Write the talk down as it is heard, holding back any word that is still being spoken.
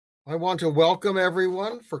I want to welcome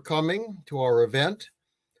everyone for coming to our event,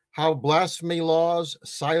 How Blasphemy Laws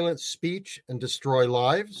Silence Speech and Destroy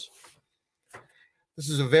Lives. This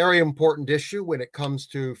is a very important issue when it comes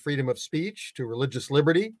to freedom of speech, to religious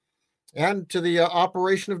liberty, and to the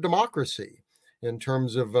operation of democracy in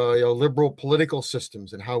terms of liberal political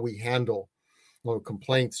systems and how we handle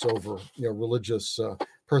complaints over religious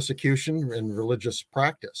persecution and religious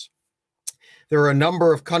practice. There are a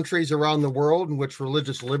number of countries around the world in which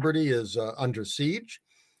religious liberty is under siege.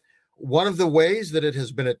 One of the ways that it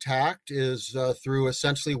has been attacked is through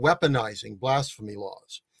essentially weaponizing blasphemy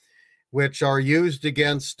laws, which are used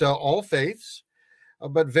against all faiths,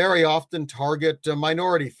 but very often target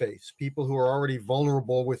minority faiths, people who are already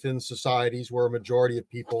vulnerable within societies where a majority of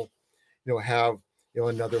people have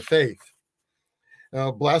another faith.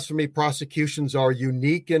 Blasphemy prosecutions are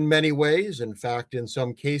unique in many ways. In fact, in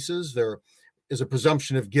some cases, there is a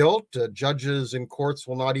presumption of guilt. Judges and courts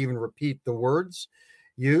will not even repeat the words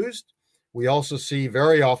used. We also see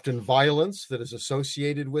very often violence that is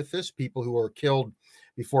associated with this, people who are killed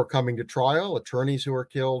before coming to trial, attorneys who are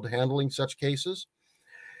killed handling such cases.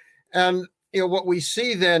 And what we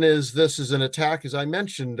see then is this is an attack, as I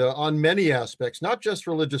mentioned, on many aspects, not just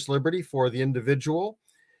religious liberty for the individual,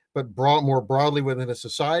 but more broadly within a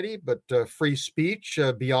society, but free speech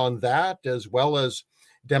beyond that, as well as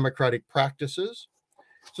democratic practices.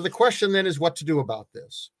 So the question then is what to do about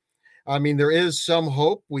this. I mean, there is some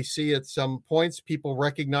hope. We see at some points people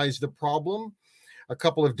recognize the problem. A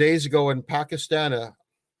couple of days ago in Pakistan, an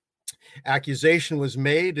accusation was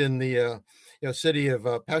made in the city of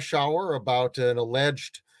Peshawar about an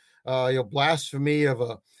alleged blasphemy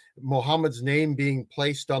of Muhammad's name being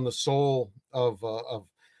placed on the sole of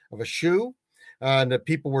a shoe. And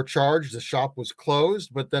people were charged. The shop was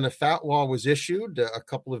closed, but then a fatwa was issued a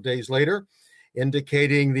couple of days later,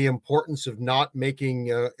 indicating the importance of not making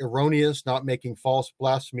not making false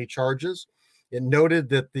blasphemy charges. It noted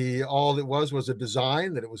that all it was a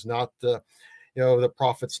design, that it was not the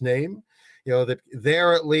prophet's name. That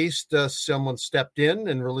there at least someone stepped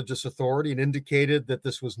in religious authority and indicated that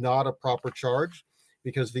this was not a proper charge,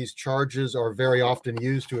 because these charges are very often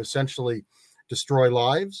used to essentially destroy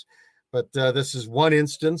lives. But this is one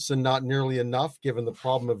instance and not nearly enough given the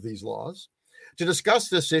problem of these laws. To discuss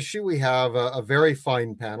this issue, we have a very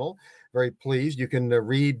fine panel. Very pleased. You can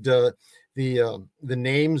read the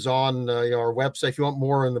names on our website if you want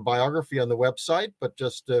more in the biography on the website. But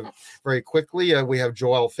just very quickly, we have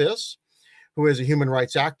Joelle Fiss, who is a human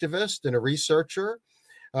rights activist and a researcher.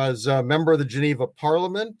 As a member of the Geneva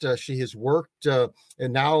Parliament, she has worked and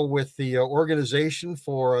now with the Organization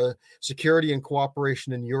for Security and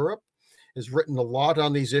Cooperation in Europe, has written a lot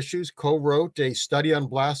on these issues, co-wrote a study on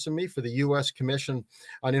blasphemy for the U.S. Commission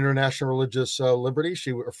on International Religious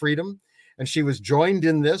Freedom, and she was joined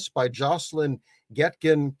in this by Jocelyn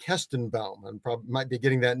Getgen-Kestenbaum. I probably might be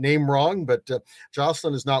getting that name wrong, but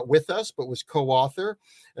Jocelyn is not with us, but was co-author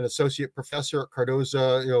and associate professor at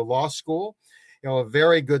Cardozo Law School. A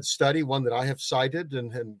very good study, one that I have cited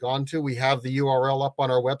and gone to. We have the URL up on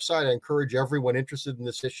our website. I encourage everyone interested in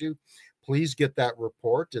this issue, please get that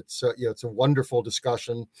report. It's a wonderful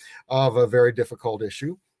discussion of a very difficult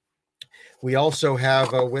issue. We also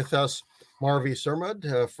have with us Marvi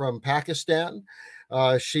Surmud from Pakistan.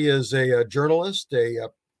 She is a journalist, a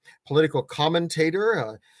political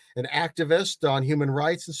commentator, an activist on human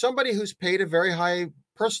rights, and somebody who's paid a very high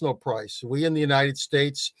personal price. We in the United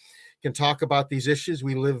States can talk about these issues.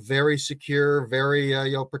 We live very secure, very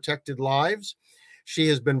protected lives. She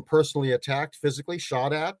has been personally attacked, physically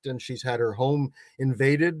shot at, and she's had her home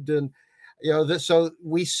invaded. And so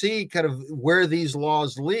we see kind of where these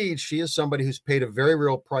laws lead. She is somebody who's paid a very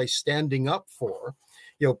real price standing up for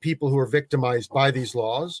people who are victimized by these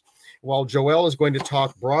laws. While Joelle is going to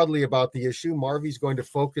talk broadly about the issue, Marvi's going to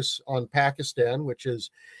focus on Pakistan, which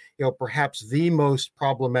is perhaps the most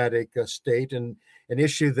problematic state, and an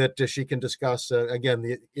issue that she can discuss, again,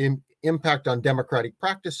 the impact on democratic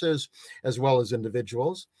practices as well as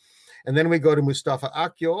individuals. And then we go to Mustafa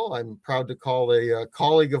Akyol. I'm proud to call a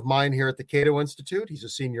colleague of mine here at the Cato Institute. He's a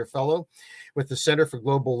senior fellow with the Center for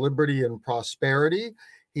Global Liberty and Prosperity.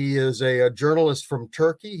 He is a journalist from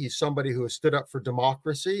Turkey. He's somebody who has stood up for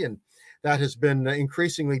democracy, and that has been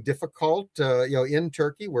increasingly difficult, in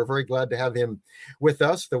Turkey. We're very glad to have him with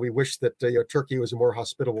us, though we wish that Turkey was a more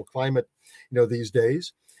hospitable climate, these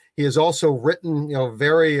days. He has also written,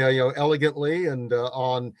 very elegantly and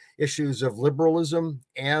on issues of liberalism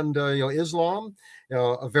and Islam.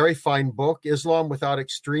 A very fine book, Islam Without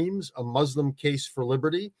Extremes: A Muslim Case for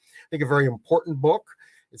Liberty. I think a very important book.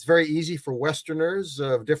 It's very easy for Westerners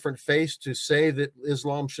of different faiths to say that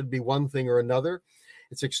Islam should be one thing or another.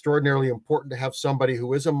 It's extraordinarily important to have somebody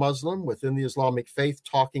who is a Muslim within the Islamic faith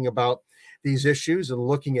talking about these issues and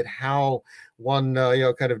looking at how one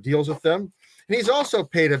kind of deals with them. And he's also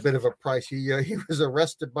paid a bit of a price. He was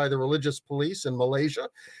arrested by the religious police in Malaysia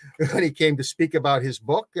when he came to speak about his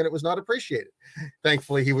book, and it was not appreciated.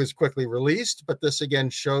 Thankfully, he was quickly released, but this again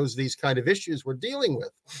shows these kind of issues we're dealing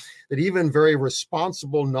with, that even very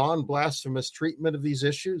responsible, non-blasphemous treatment of these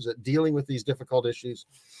issues, that dealing with these difficult issues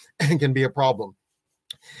can be a problem.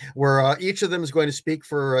 Where each of them is going to speak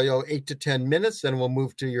for 8 to 10 minutes, then we'll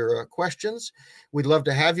move to your questions. We'd love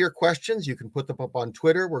to have your questions. You can put them up on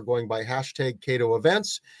Twitter. We're going by hashtag Cato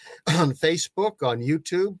Events, on Facebook, on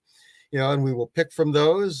YouTube, and we will pick from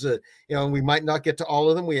those. And we might not get to all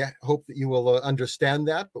of them. We hope that you will understand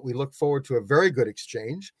that, but we look forward to a very good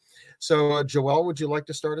exchange. So, Joelle, would you like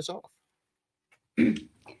to start us off?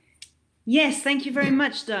 Yes, thank you very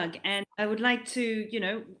much, Doug. And I would like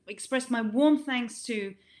to, express my warm thanks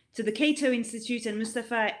to the Cato Institute and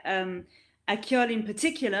Mustafa Akyol in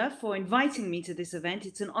particular for inviting me to this event.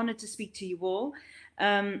 It's an honor to speak to you all.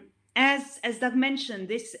 As Doug mentioned,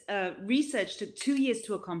 this research took 2 years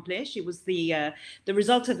to accomplish. It was the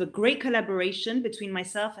result of a great collaboration between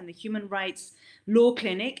myself and the Human Rights Law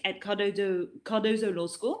Clinic at Cardozo Law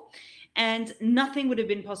School. And nothing would have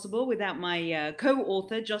been possible without my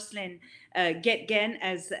co-author, Jocelyn Getgen,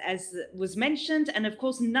 as was mentioned. And of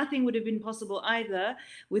course, nothing would have been possible either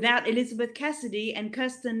without Elizabeth Cassidy and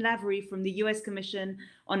Kirsten Lavery from the US Commission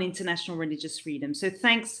on International Religious Freedom. So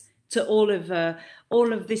thanks to all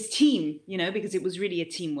of this team, because it was really a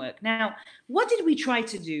teamwork. Now, what did we try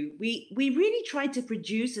to do? We really tried to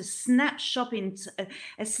produce a snapshot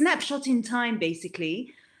in time,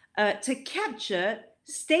 basically, to capture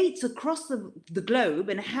states across the globe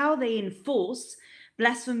and how they enforce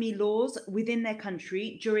blasphemy laws within their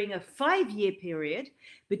country during a 5-year period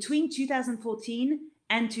between 2014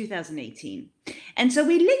 and 2018. And so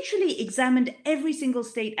we literally examined every single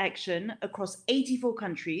state action across 84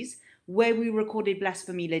 countries where we recorded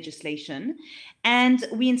blasphemy legislation, and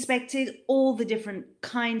we inspected all the different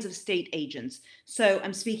kinds of state agents. So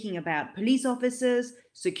I'm speaking about police officers,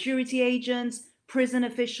 security agents, prison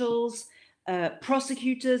officials,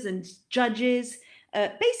 prosecutors and judges,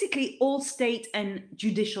 basically all state and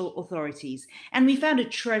judicial authorities. And we found a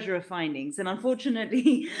treasure of findings. And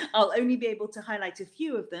unfortunately, I'll only be able to highlight a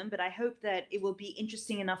few of them, but I hope that it will be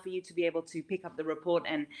interesting enough for you to be able to pick up the report,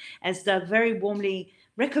 and as Doug very warmly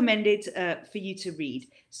recommended, for you to read.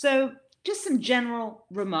 So just some general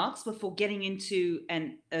remarks before getting into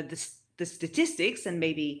the statistics and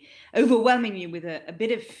maybe overwhelming you with a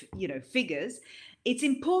bit of figures. It's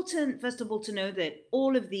important, first of all, to know that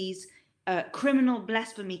all of these criminal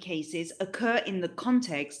blasphemy cases occur in the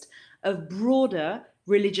context of broader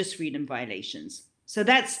religious freedom violations. So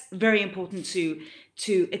that's very important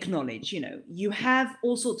to acknowledge. You have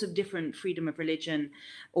all sorts of different freedom of religion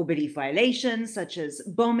or belief violations, such as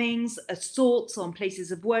bombings, assaults on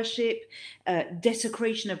places of worship,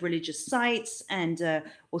 desecration of religious sites and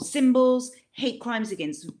or symbols, hate crimes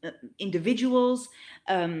against individuals,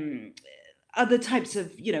 other types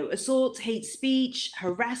of, assault, hate speech,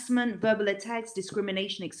 harassment, verbal attacks,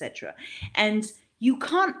 discrimination, etc. And you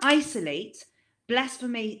can't isolate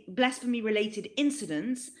blasphemy-related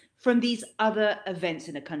incidents from these other events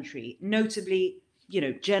in a country, notably,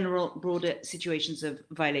 general, broader situations of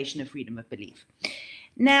violation of freedom of belief.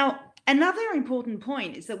 Now, another important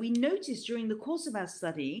point is that we noticed during the course of our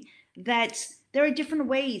study that there are different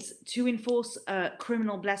ways to enforce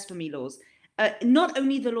criminal blasphemy laws. Not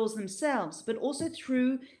only the laws themselves, but also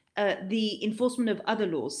through the enforcement of other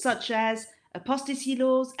laws, such as apostasy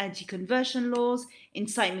laws, anti-conversion laws,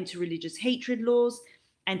 incitement to religious hatred laws,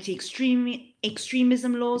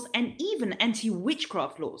 anti-extremism laws, and even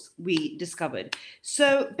anti-witchcraft laws, we discovered.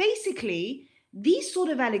 So basically, these sort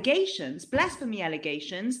of allegations, blasphemy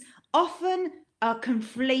allegations, often are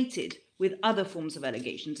conflated with other forms of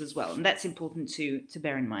allegations as well. And that's important to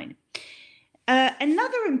bear in mind.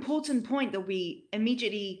 Another important point that we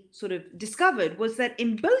immediately sort of discovered was that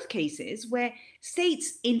in both cases where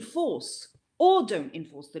states enforce or don't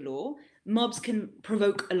enforce the law, mobs can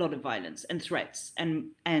provoke a lot of violence and threats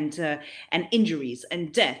and injuries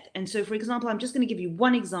and death. And so, for example, I'm just going to give you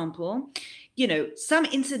one example. Some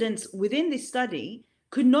incidents within this study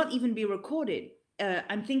could not even be recorded.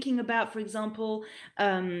 I'm thinking about, for example,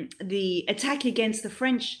 the attack against the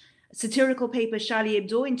French satirical paper Charlie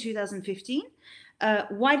Hebdo in 2015.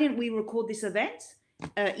 Why didn't we record this event,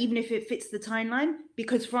 even if it fits the timeline?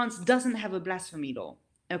 Because France doesn't have a blasphemy law.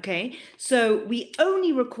 Okay, so we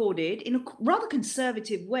only recorded in a rather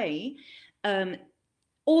conservative way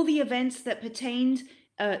all the events that pertained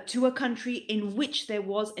to a country in which there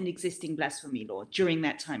was an existing blasphemy law during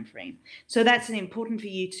that time frame. So that's important for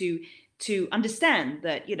you to understand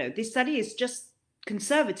that, this study is just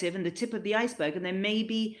conservative and the tip of the iceberg, and there may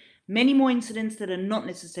be many more incidents that are not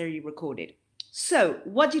necessarily recorded. So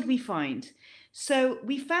what did we find? So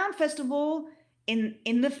we found, first of all, in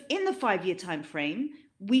the 5-year time frame,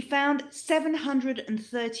 we found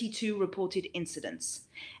 732 reported incidents.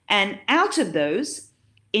 And out of those,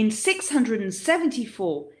 in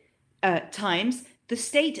 674 times, the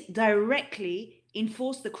state directly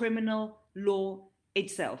enforced the criminal law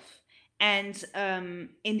itself. And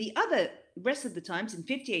in the rest of the times, in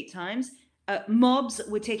 58 times, mobs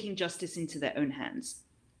were taking justice into their own hands.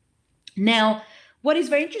 Now, what is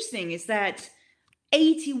very interesting is that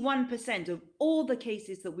 81% of all the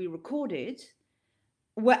cases that we recorded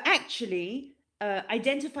were actually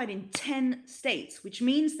identified in 10 states, which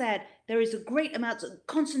means that there is a great amount of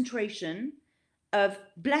concentration of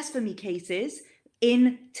blasphemy cases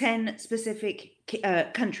in 10 specific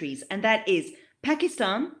countries. And that is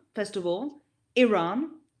Pakistan, first of all,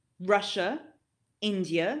 Iran, Russia,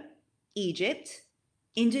 India, Egypt,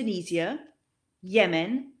 Indonesia,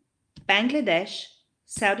 Yemen, Bangladesh,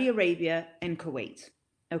 Saudi Arabia, and Kuwait.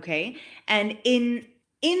 Okay, and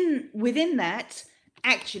within that,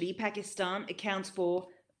 actually, Pakistan accounts for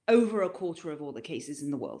over a quarter of all the cases in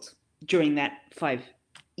the world during that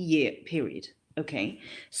 5-year period. Okay,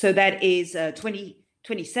 so that is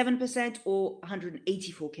 27% or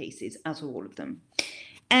 184 cases out of all of them.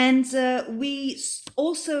 And we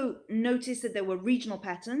also noticed that there were regional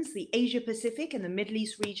patterns. The Asia Pacific and the Middle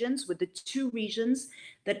East regions were the two regions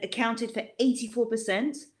that accounted for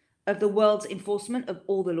 84% of the world's enforcement of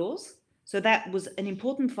all the laws. So that was an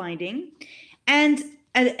important finding. And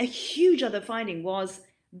a huge other finding was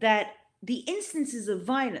that the instances of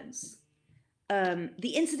violence,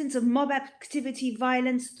 the incidents of mob activity,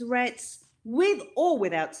 violence, threats, with or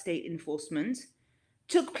without state enforcement,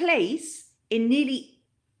 took place in nearly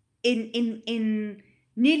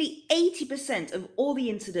 80% of all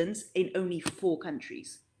the incidents in only 4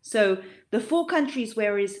 countries. So the 4 countries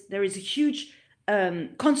where there is a huge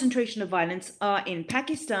concentration of violence are in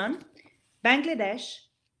Pakistan, Bangladesh,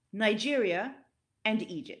 Nigeria, and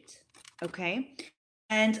Egypt. Okay.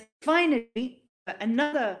 And finally,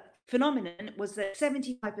 another phenomenon was that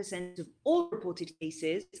 75% of all reported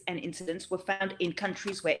cases and incidents were found in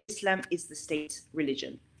countries where Islam is the state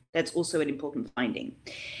religion. That's also an important finding.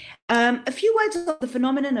 A few words on the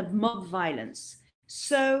phenomenon of mob violence.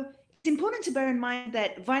 So it's important to bear in mind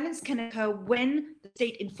that violence can occur when the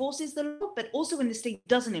state enforces the law, but also when the state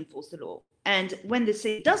doesn't enforce the law. And when the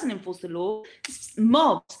state doesn't enforce the law,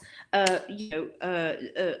 mobs, are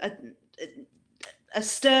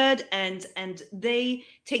stirred and they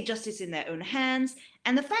take justice in their own hands.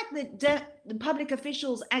 And the fact that the public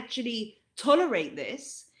officials actually tolerate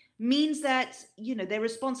this means that, they're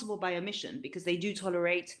responsible by omission because they do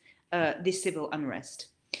tolerate this civil unrest.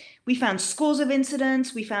 We found scores of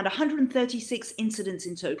incidents. We found 136 incidents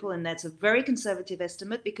in total, and that's a very conservative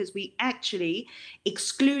estimate because we actually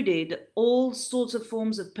excluded all sorts of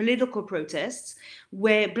forms of political protests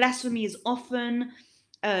where blasphemy is often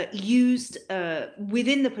used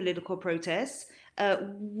within the political protests.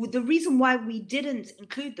 The reason why we didn't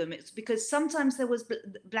include them is because sometimes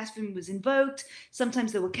blasphemy was invoked,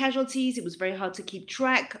 sometimes there were casualties. It was very hard to keep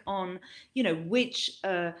track on, which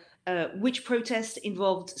protest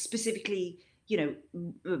involved specifically,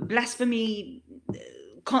 blasphemy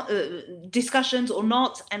discussions or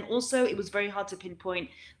not. And also it was very hard to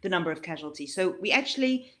pinpoint the number of casualties. So we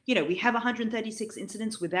actually, we have 136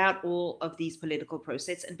 incidents without all of these political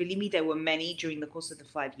protests. And believe me, there were many during the course of the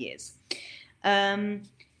 5 years.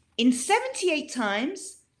 In 78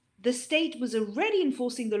 times, the state was already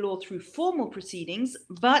enforcing the law through formal proceedings,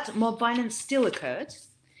 but mob violence still occurred.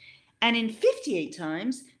 And in 58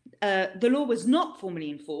 times, the law was not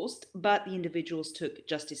formally enforced, but the individuals took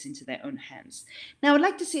justice into their own hands. Now, I'd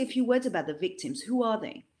like to say a few words about the victims. Who are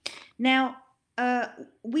they? Now,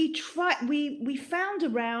 we tracked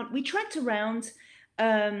around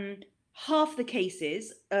half the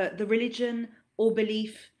cases, the religion or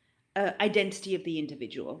belief, identity of the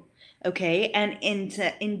individual. Okay, and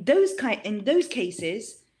in those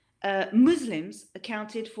cases, Muslims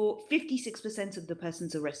accounted for 56% of the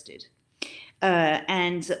persons arrested.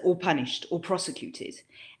 Or punished or prosecuted.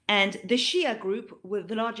 And the Shia group were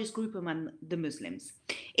the largest group among the Muslims.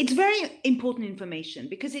 It's very important information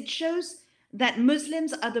because it shows that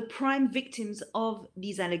Muslims are the prime victims of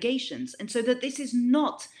these allegations. And so that this is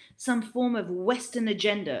not some form of Western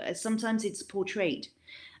agenda, as sometimes it's portrayed.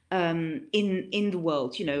 in the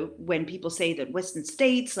world. When people say that Western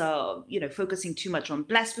states are focusing too much on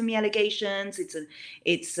blasphemy allegations,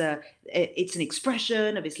 it's an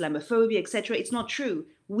expression of Islamophobia, etc. It's not true.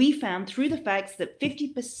 We found through the facts that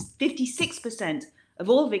 56% of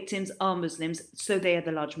all victims are Muslims, so they are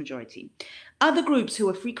the large majority. Other groups who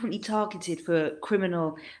are frequently targeted for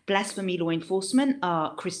criminal blasphemy law enforcement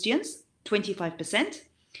are Christians, 25%,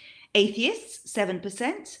 atheists,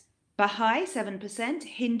 7%, Baha'i, 7%,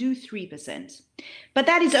 Hindu, 3%. But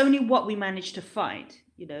that is only what we managed to find.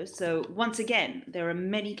 So once again, there are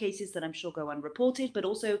many cases that I'm sure go unreported, but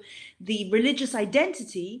also the religious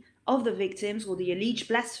identity of the victims or the alleged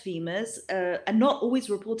blasphemers are not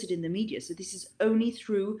always reported in the media. So this is only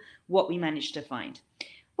through what we managed to find.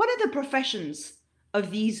 What are the professions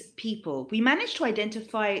of these people? We managed to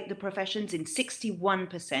identify the professions in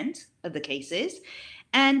 61% of the cases,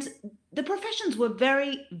 and the professions were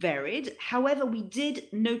very varied. However, we did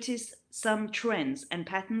notice some trends and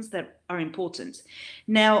patterns that are important.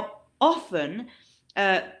 Now, often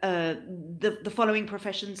the following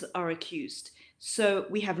professions are accused. So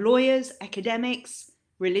we have lawyers, academics,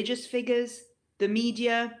 religious figures, the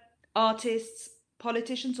media, artists,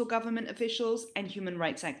 politicians or government officials, and human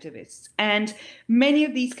rights activists. And many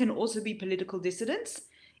of these can also be political dissidents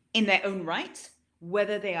in their own right,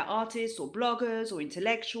 whether they are artists or bloggers or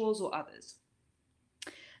intellectuals or others.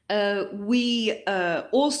 We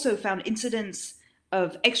also found incidents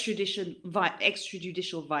of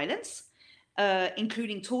extrajudicial violence,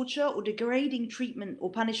 including torture or degrading treatment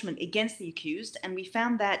or punishment against the accused. And we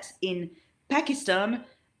found that in Pakistan,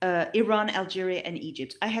 Iran, Algeria, and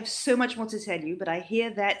Egypt. I have so much more to tell you, but I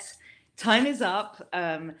hear that time is up.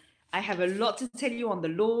 I have a lot to tell you on the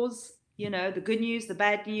laws, the good news, the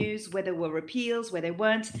bad news, where there were repeals, where there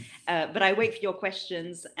weren't. But I wait for your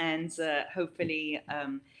questions, and hopefully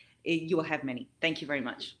you will have many. Thank you very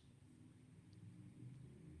much.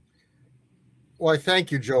 Well, I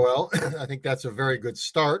thank you, Joelle. I think that's a very good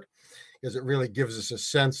start, because it really gives us a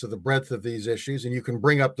sense of the breadth of these issues, and you can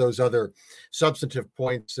bring up those other substantive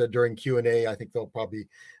points during Q&A. I think they'll probably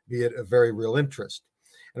be of a very real interest.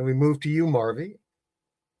 And we move to you, Marvi.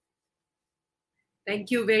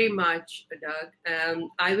 Thank you very much, Doug.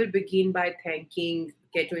 I will begin by thanking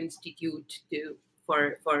Cato Institute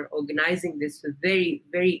for organizing this very,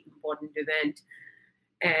 very important event.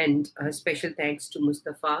 And special thanks to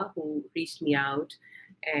Mustafa, who reached me out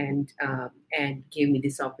and gave me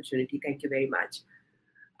this opportunity. Thank you very much.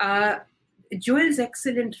 Joelle's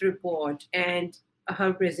excellent report and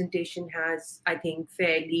her presentation has, I think,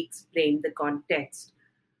 fairly explained the context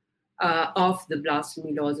of the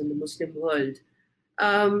blasphemy laws in the Muslim world.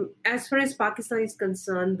 As far as Pakistan is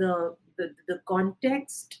concerned, the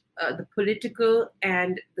context, the political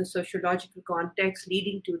and the sociological context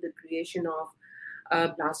leading to the creation of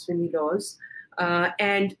blasphemy laws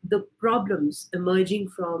and the problems emerging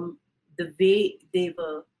from the way they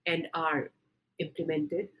were and are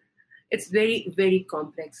implemented, it's very, very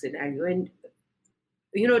complex scenario. And,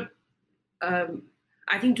 I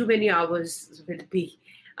think too many hours will be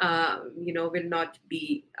will not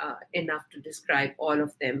be enough to describe all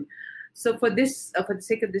of them. So for the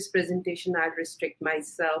sake of this presentation, I'll restrict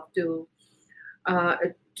myself to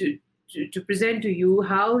present to you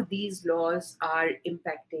how these laws are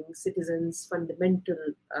impacting citizens' fundamental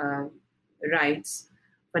rights,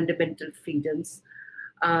 fundamental freedoms,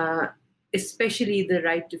 especially the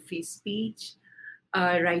right to free speech,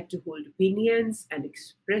 right to hold opinions and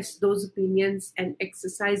express those opinions, and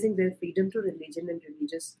exercising their freedom to religion and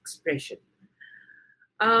religious expression.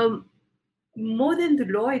 More than the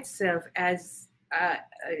law itself, as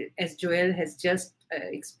Joelle has just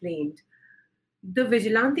explained, the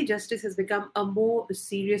vigilante justice has become a more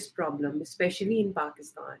serious problem, especially in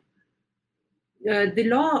Pakistan. The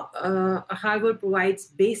law, however, provides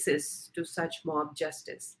basis to such mob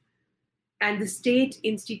justice. And the state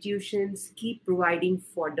institutions keep providing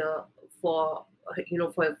for their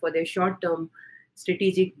short-term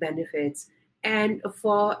strategic benefits and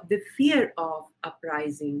for the fear of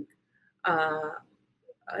uprising, of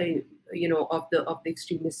the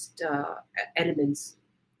extremist elements.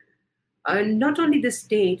 Not only the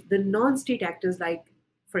state, the non-state actors like,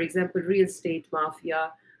 for example, real estate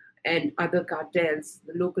mafia and other cartels,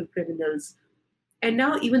 the local criminals, and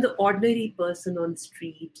now even the ordinary person on the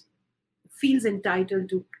street feels entitled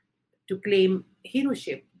to claim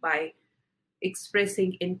heroship by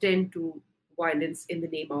expressing intent to violence in the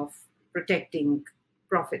name of protecting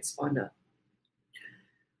Prophet's honor.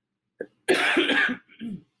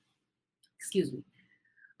 Excuse me.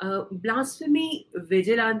 Blasphemy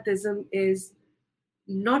vigilantism is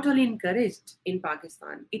not only encouraged in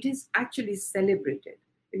Pakistan, it is actually celebrated.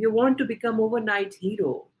 if you want to become overnight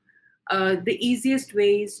hero, the easiest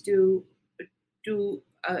way is to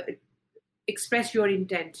express your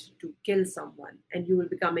intent to kill someone, and you will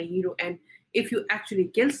become a hero. And if you actually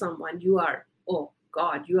kill someone, you are, oh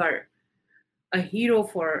God, you are a hero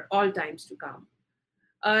for all times to come.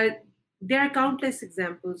 There are countless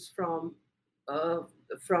examples from the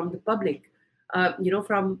public,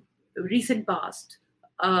 from recent past,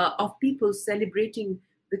 of people celebrating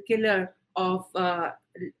the killer of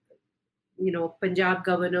Punjab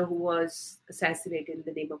governor who was assassinated in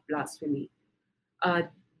the name of blasphemy.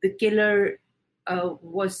 The killer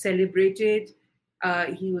was celebrated.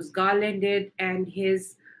 He was garlanded, and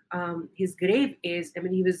his grave is. I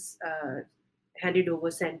mean, he was handed over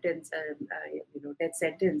death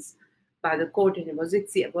sentence by the court, and it was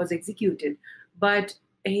executed. But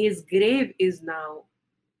his grave is now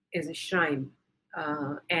as a shrine,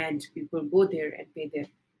 and people go there and pay their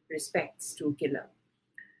respects to a killer.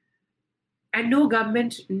 And no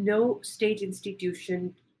government, no state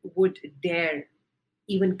institution would dare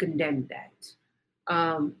even condemn that.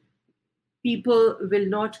 People will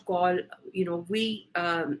not call, we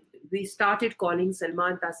started calling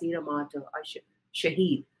Salman Taseer a martyr, a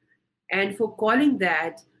shaheed. And for calling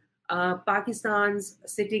that, Pakistan's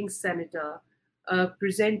sitting senator tabled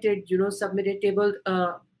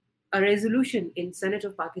a resolution in Senate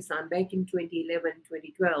of Pakistan back in 2011,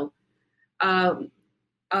 2012,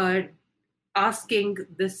 asking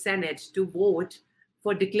the Senate to vote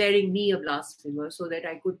for declaring me a blasphemer so that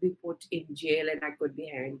I could be put in jail and I could be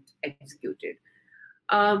hanged, executed.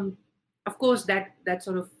 Of course, that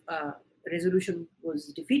sort of resolution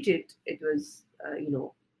was defeated. It was,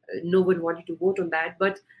 no one wanted to vote on that.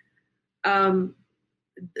 But and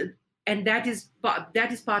that is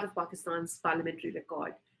part of Pakistan's parliamentary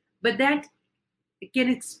record. But that can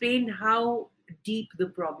explain how deep the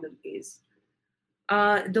problem is.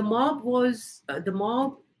 The mob,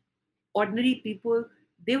 ordinary people,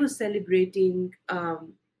 they were celebrating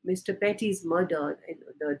Mr. Petty's murder,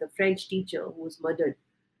 the French teacher who was murdered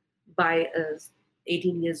by a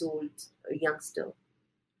 18 years old youngster.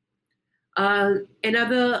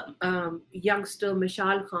 Another youngster,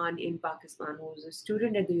 Mashal Khan in Pakistan, who was a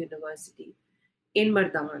student at the university in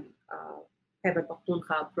Mardan, Khyber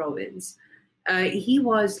Pakhtunkhwa province, he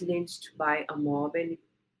was lynched by a mob, and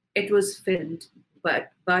it was filmed,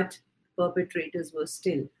 but perpetrators were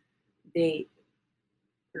still, they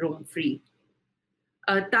roam free.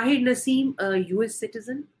 Tahir Naseem, a US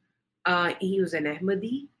citizen, he was an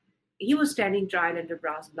Ahmadi. He was standing trial under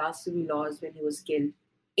blasphemy laws when he was killed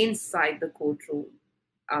inside the courtroom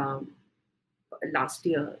last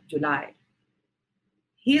year, July.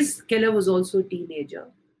 His killer was also a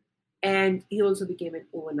teenager, and he also became an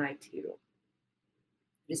overnight hero.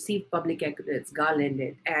 Received public accolades,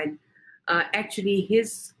 garlanded, and actually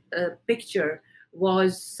his picture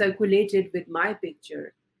was circulated with my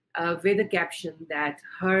picture with a caption that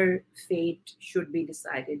her fate should be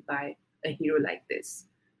decided by a hero like this.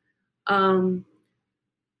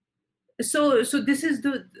 So this is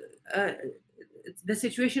the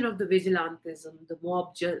situation of the vigilantism, the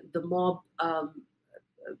mob,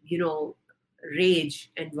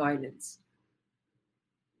 rage and violence.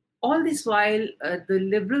 All this while, the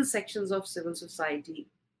liberal sections of civil society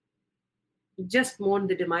just mourn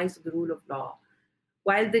the demise of the rule of law,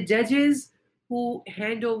 while the judges who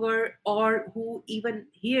hand over or who even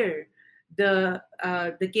hear the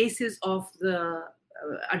cases of the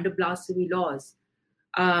under blasphemy laws,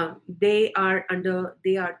 they are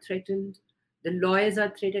threatened. The lawyers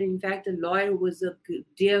are threatened. In fact, a lawyer who was a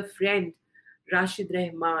dear friend, Rashid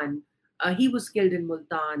Rahman, he was killed in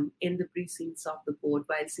Multan in the precincts of the court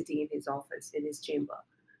while sitting in his office, in his chamber,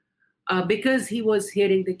 because he was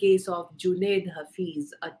hearing the case of Junaid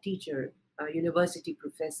Hafiz, a teacher, a university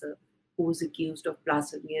professor who was accused of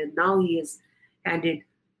blasphemy, and now he is handed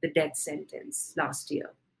the death sentence last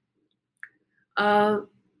year.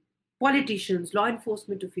 Politicians, law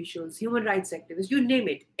enforcement officials, human rights activists, you name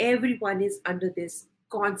it, everyone is under this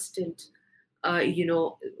constant, we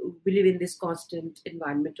live in this constant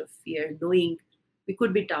environment of fear, knowing we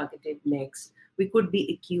could be targeted next, we could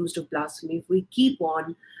be accused of blasphemy if we keep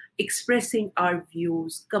on expressing our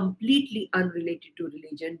views completely unrelated to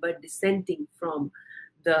religion, but dissenting from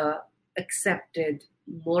the accepted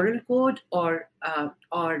moral code or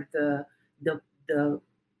the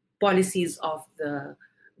policies of the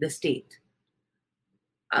state.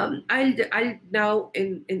 I'll now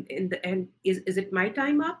in the end. Is it my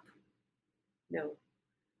time up? No.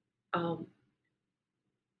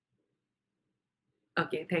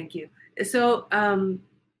 Okay, thank you. So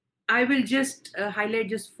I will just highlight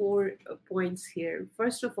just 4 points here.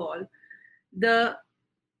 First of all, the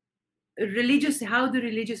how the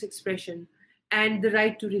religious expression and the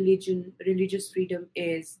right to religion, religious freedom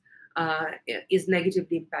is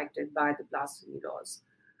negatively impacted by the blasphemy laws.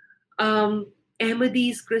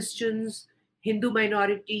 Ahmadis, Christians, Hindu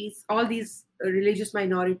minorities, all these religious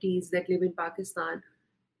minorities that live in Pakistan,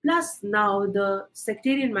 plus now the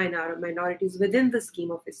sectarian minorities within the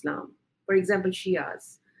scheme of Islam, for example,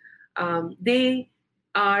 Shias, they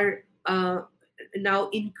are now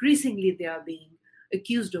increasingly they are being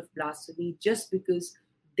accused of blasphemy just because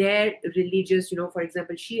their religious, for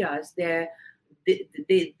example, Shias, they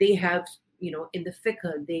have, in the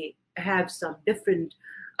fiqh, they have some different,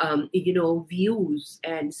 views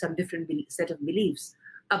and some different set of beliefs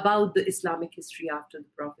about the Islamic history after the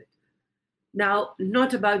Prophet. Now,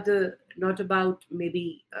 not about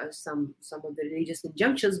maybe some of the religious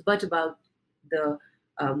injunctions, but about the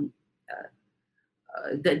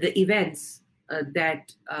events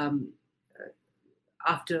that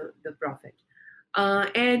after the Prophet.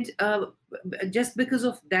 And just because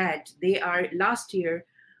of that, they are last year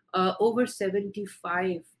over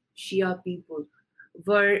 75 Shia people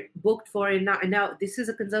were booked for, and now this is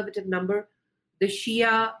a conservative number. The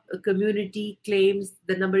Shia community claims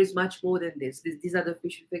the number is much more than this. These are the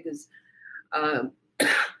official figures.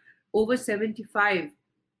 Over 75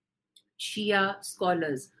 Shia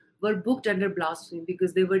scholars were booked under blasphemy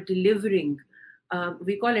because they were delivering,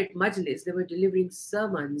 we call it majlis, they were delivering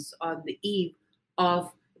sermons on the eve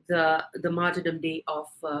of the martyrdom day of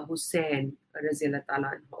Hussein, Raziyallahu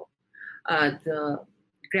Ta'ala anhu, the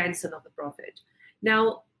grandson of the Prophet.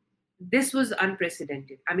 Now, this was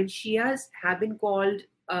unprecedented. I mean, Shias have been called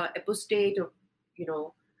apostate or,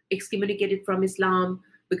 excommunicated from Islam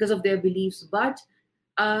because of their beliefs. But,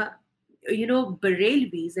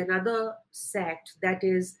 Barelvis, another sect that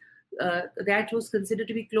was considered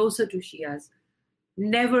to be closer to Shias,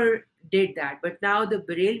 never did that. But now the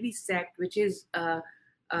Barelvi sect, which is, there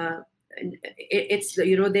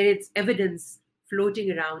is evidence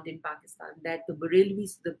floating around in Pakistan that the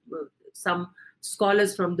Barelvis, some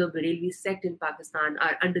scholars from the Barelvi sect in Pakistan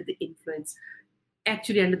are under the influence,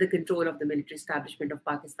 actually under the control of the military establishment of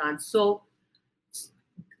Pakistan. So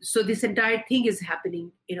this entire thing is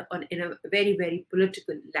happening in a very, very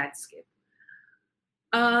political landscape.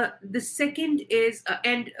 The second is,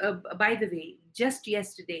 by the way, just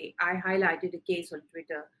yesterday, I highlighted a case on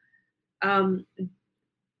Twitter.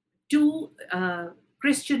 Two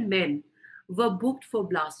Christian men were booked for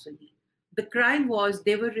blasphemy. The crime was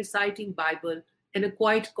they were reciting Bible in a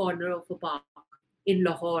quiet corner of a park in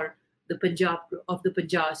Lahore, the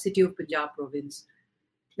city of Punjab province.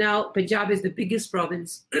 Now, Punjab is the biggest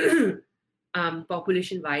province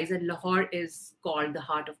population-wise, and Lahore is called the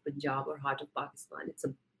heart of Punjab or heart of Pakistan. It's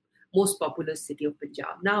the most populous city of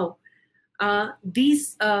Punjab. Now,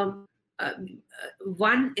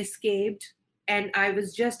 one escaped, and I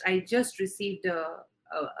just received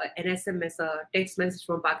an SMS, a text message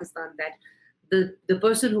from Pakistan that the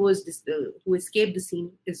person who escaped the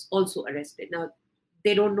scene is also arrested. Now,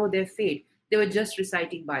 they don't know their fate. They were just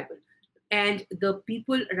reciting Bible. And the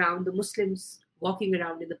people around, the Muslims walking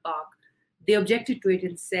around in the park, they objected to it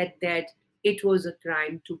and said that it was a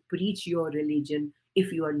crime to preach your religion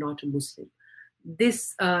if you are not a Muslim.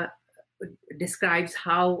 This describes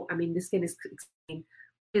how, this can explain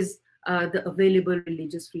is the available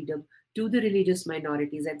religious freedom to the religious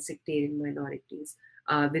minorities and sectarian minorities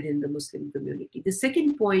within the Muslim community. The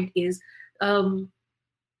second point is the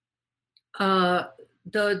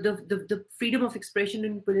freedom of expression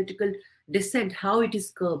and political dissent, how it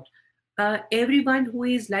is curbed. Everyone who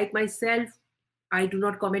is like myself, I do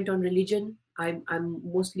not comment on religion. I'm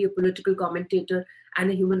mostly a political commentator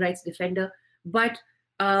and a human rights defender. But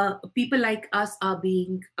people like us are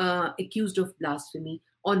being accused of blasphemy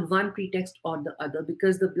on one pretext or the other,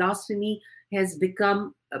 because the blasphemy has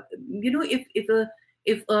become,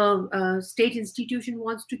 if a state institution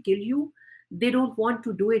wants to kill you, they don't want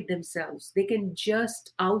to do it themselves. They can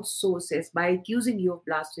just outsource it by accusing you of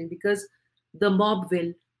blasphemy, because the mob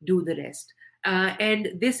will do the rest. And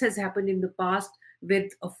this has happened in the past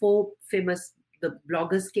with four famous, the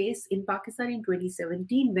bloggers case in Pakistan in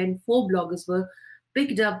 2017, when 4 bloggers were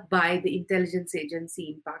picked up by the intelligence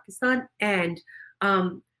agency in Pakistan, and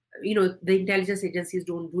the intelligence agencies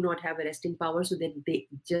do not have arresting power, so then they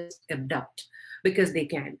just abduct because they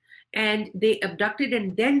can. And they abducted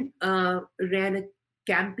and then ran a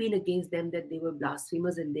campaign against them that they were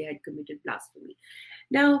blasphemers and they had committed blasphemy.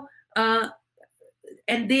 Now,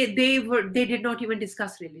 and they did not even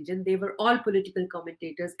discuss religion. They were all political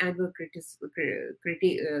commentators and were critics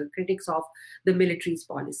of the military's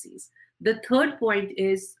policies. The third point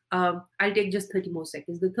is, I'll take just 30 more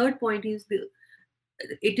seconds. The third point is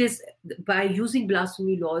it is by using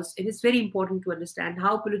blasphemy laws, and it's very important to understand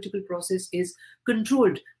how political process is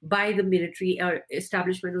controlled by the military or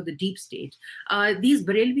establishment or the deep state. These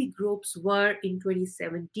Barelvi groups were in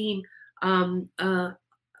 2017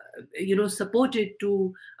 supported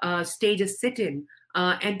to stage a sit-in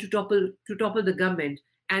and to topple the government.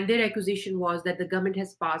 And their accusation was that the government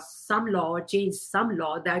has passed some law or changed some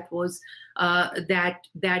law that was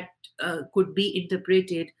could be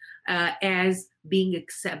interpreted as being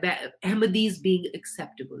Ahmadis being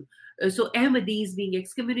acceptable. So Ahmadis being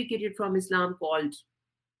excommunicated from Islam, called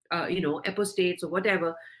apostates or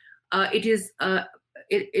whatever.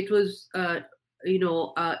 It was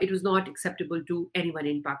not acceptable to anyone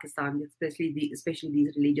in Pakistan, especially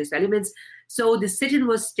these religious elements. So the sit-in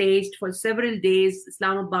was staged for several days.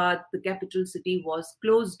 Islamabad, the capital city, was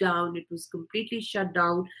closed down. It was completely shut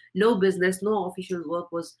down. No business, no official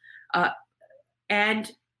work was.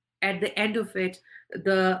 And at the end of it,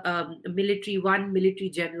 the one military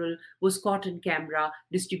general was caught on camera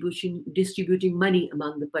distributing money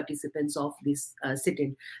among the participants of this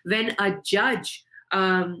sit-in. When a judge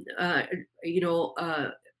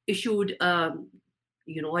issued a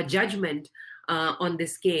judgment on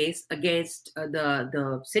this case against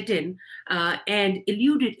the sit-in and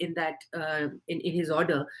alluded in that in his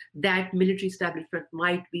order that military establishment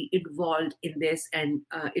might be involved in this, and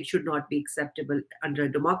it should not be acceptable under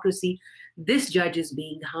a democracy. This judge is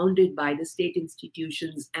being hounded by the state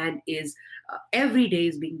institutions and is every day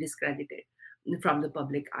is being discredited from the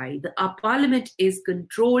public eye. Our parliament is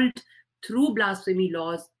controlled through blasphemy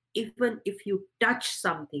laws. Even if you touch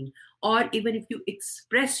something, or even if you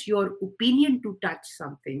express your opinion to touch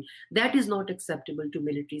something that is not acceptable to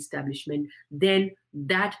military establishment, then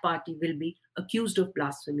that party will be accused of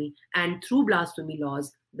blasphemy. And through blasphemy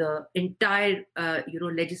laws, the entire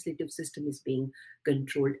legislative system is being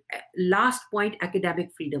controlled. Last point,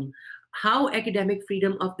 academic freedom. How academic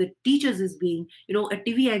freedom of the teachers is being, a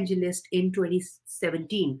TV evangelist in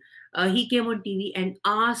 2017, he came on TV and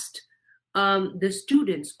asked all the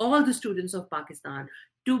students of Pakistan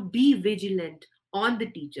to be vigilant on the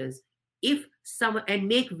teachers and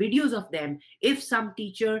make videos of them. If some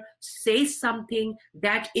teacher says something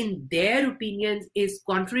that in their opinions is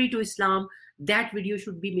contrary to Islam, that video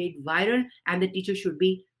should be made viral and the teacher should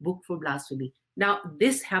be booked for blasphemy. Now,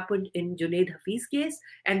 this happened in Junaid Hafiz case,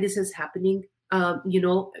 and this is happening.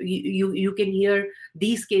 You can hear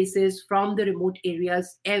these cases from the remote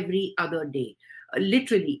areas every other day.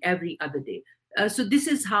 Literally every other day. So this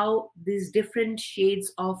is how these different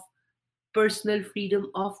shades of personal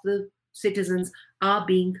freedom of the citizens are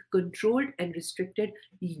being controlled and restricted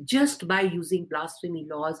just by using blasphemy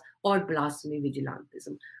laws or blasphemy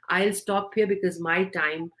vigilantism. I'll stop here because my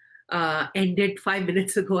time ended 5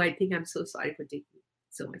 minutes ago. I think I'm so sorry for taking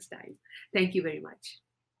so much time. Thank you very much.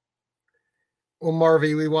 Well,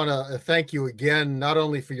 Marvi, we want to thank you again, not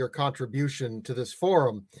only for your contribution to this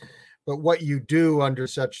forum, but what you do under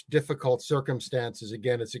such difficult circumstances.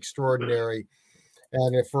 Again, it's extraordinary.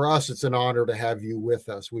 And for us, it's an honor to have you with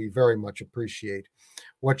us. We very much appreciate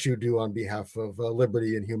what you do on behalf of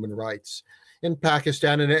liberty and human rights in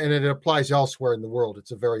Pakistan, and it applies elsewhere in the world.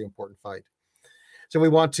 It's a very important fight. So we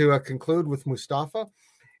want to conclude with Mustafa.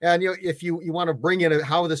 And if you want to bring in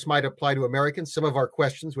how this might apply to Americans, some of our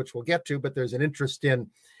questions, which we'll get to, but there's an interest in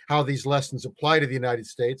how these lessons apply to the United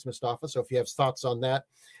States, Mustafa. So if you have thoughts on that,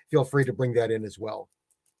 feel free to bring that in as well.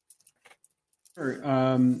 Sure.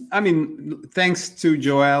 Thanks to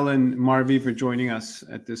Joel and Marvi for joining us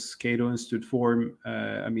at this Cato Institute Forum.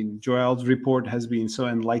 Joel's report has been so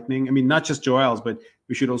enlightening. Not just Joel's, but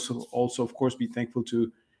we should also of course, be thankful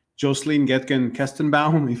to Jocelyn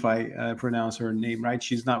Getgen-Kestenbaum, if I pronounce her name right.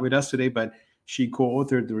 She's not with us today, but she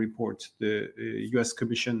co-authored the report, the U.S.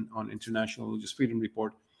 Commission on International Religious Freedom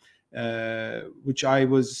report, which I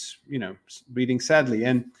was, reading sadly.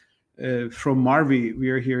 And from Marvi, we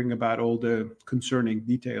are hearing about all the concerning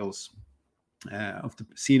details of the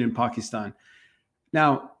scene in Pakistan.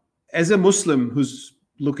 Now, as a Muslim who's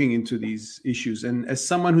looking into these issues, and as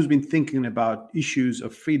someone who's been thinking about issues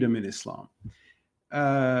of freedom in Islam,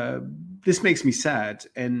 this makes me sad,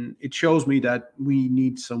 and it shows me that we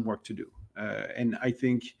need some work to do. And I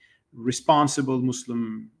think responsible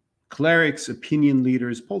Muslim clerics, opinion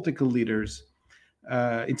leaders, political leaders,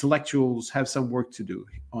 intellectuals have some work to do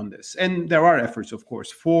on this. And there are efforts, of course,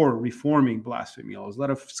 for reforming blasphemy laws. A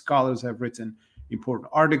lot of scholars have written important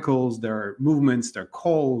articles. There are movements, there are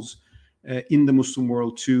calls in the Muslim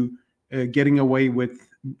world to getting away with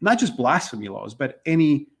not just blasphemy laws, but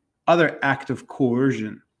any other act of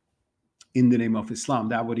coercion in the name of Islam.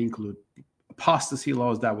 That would include apostasy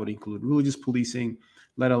laws, that would include religious policing,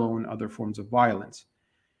 let alone other forms of violence.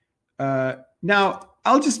 Now,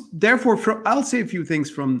 I'll say a few things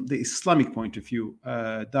from the Islamic point of view,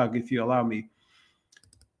 Doug, if you allow me.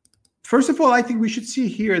 First of all, I think we should see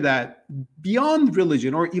here that beyond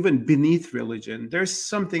religion, or even beneath religion, there's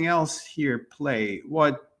something else here at play,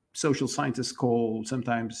 what social scientists call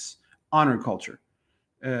sometimes honor culture.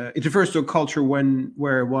 It refers to a culture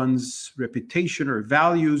where one's reputation or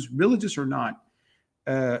values, religious or not,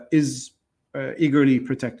 is eagerly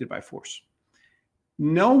protected by force.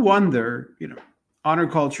 No wonder, honor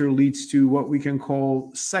culture leads to what we can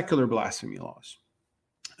call secular blasphemy laws.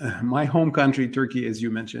 My home country, Turkey, as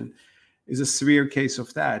you mentioned, is a severe case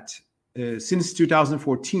of that. Since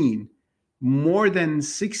 2014, more than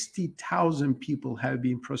 60,000 people have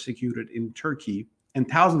been prosecuted in Turkey, and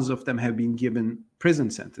thousands of them have been given prison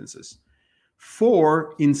sentences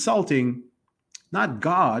for insulting not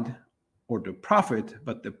God or the prophet,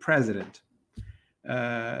 but the president.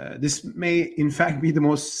 This may, in fact, be the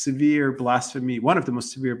most severe blasphemy, one of the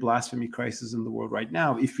most severe blasphemy crises in the world right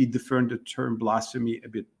now, if we define the term blasphemy a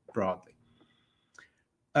bit broadly.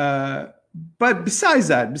 But besides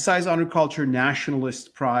that, besides honor culture,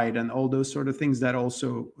 nationalist pride, and all those sort of things that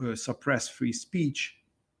also suppress free speech,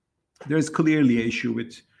 there's clearly an issue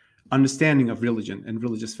with understanding of religion and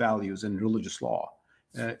religious values and religious law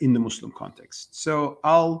in the Muslim context. So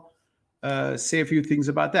I'll say a few things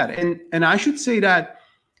about that. And I should say that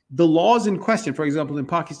the laws in question, for example, in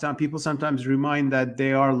Pakistan, people sometimes remind that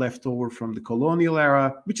they are left over from the colonial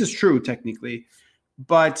era, which is true technically,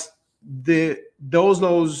 but those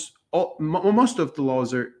laws, most of the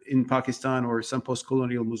laws are in Pakistan or some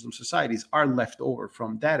post-colonial Muslim societies are left over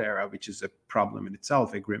from that era, which is a problem in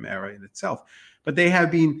itself, a grim era in itself. But they have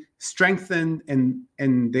been strengthened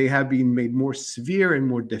and they have been made more severe and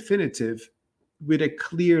more definitive with a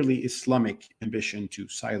clearly Islamic ambition to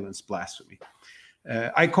silence blasphemy.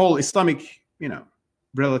 I call Islamic,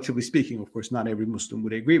 relatively speaking, of course, not every Muslim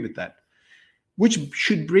would agree with that, which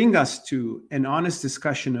should bring us to an honest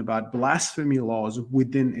discussion about blasphemy laws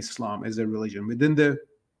within Islam as a religion, within the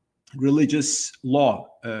religious law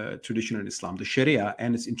tradition in Islam, the Sharia,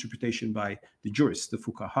 and its interpretation by the jurists, the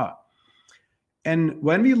fuqaha. And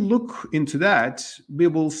when we look into that, we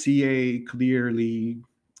will see a clearly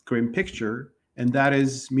grim picture, and that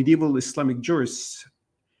is medieval Islamic jurists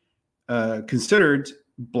considered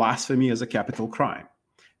blasphemy as a capital crime.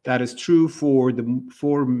 That is true for the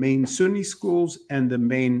four main Sunni schools and the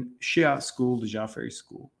main Shia school, the Jafari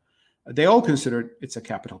school. They all considered it's a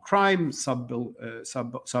capital crime, Sab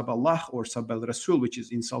Allah or Sab al-Rasul, which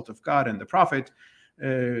is insult of God and the Prophet.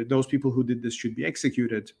 Those people who did this should be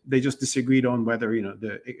executed. They just disagreed on whether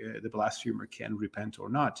the blasphemer can repent or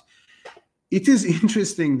not. It is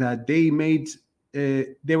interesting that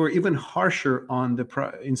they were even harsher on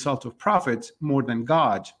the insult of Prophet more than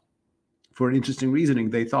God. For an interesting reasoning,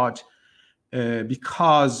 they thought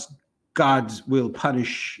because God will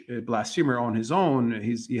punish a blasphemer on his own,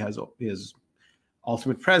 he has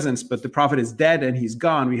ultimate presence, but the Prophet is dead and he's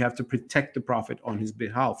gone. We have to protect the Prophet on his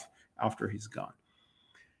behalf after he's gone.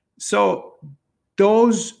 So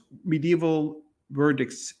those medieval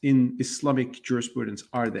verdicts in Islamic jurisprudence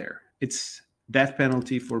are there. It's death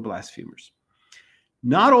penalty for blasphemers.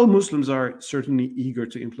 Not all Muslims are certainly eager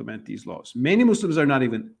to implement these laws. Many Muslims are not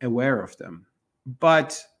even aware of them,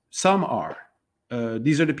 but some are.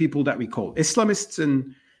 These are the people that we call Islamists,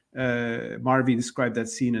 and Marvi described that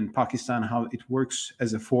scene in Pakistan, how it works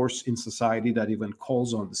as a force in society that even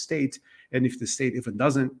calls on the state, and if the state even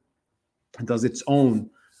does its own,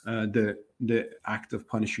 the act of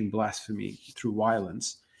punishing blasphemy through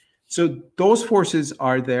violence. So those forces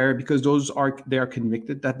are there because they are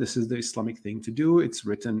convicted that this is the Islamic thing to do. It's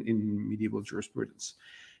written in medieval jurisprudence.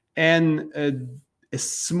 And a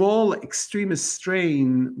small extremist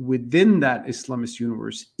strain within that Islamist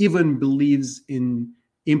universe even believes in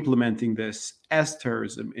implementing this as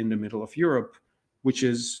terrorism in the middle of Europe, which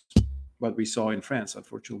is what we saw in France,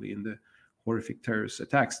 unfortunately, in the horrific terrorist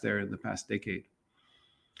attacks there in the past decade.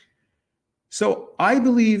 So I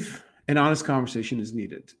believe an honest conversation is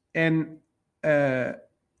needed. And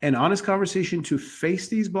an honest conversation to face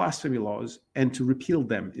these blasphemy laws and to repeal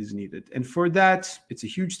them is needed. And for that, it's a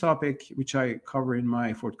huge topic, which I cover in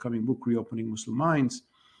my forthcoming book, Reopening Muslim Minds.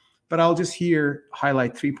 But I'll just here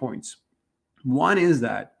highlight 3 points. One is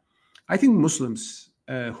that I think Muslims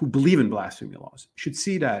who believe in blasphemy laws should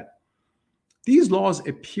see that these laws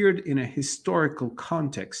appeared in a historical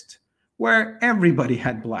context where everybody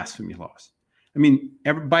had blasphemy laws. I mean,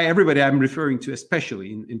 by everybody, I'm referring to,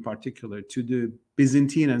 especially in particular, to the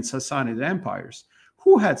Byzantine and Sassanid empires,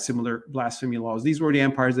 who had similar blasphemy laws. These were the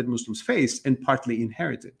empires that Muslims faced and partly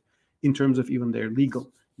inherited in terms of even their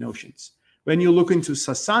legal notions. When you look into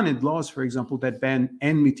Sassanid laws, for example, that ban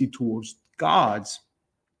enmity towards gods,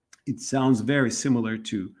 it sounds very similar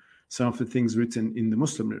to some of the things written in the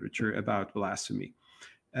Muslim literature about blasphemy.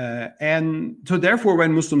 And so therefore,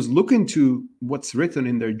 when Muslims look into what's written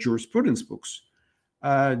in their jurisprudence books,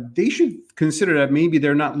 they should consider that maybe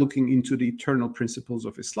they're not looking into the eternal principles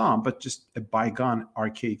of Islam, but just a bygone,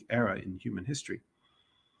 archaic era in human history.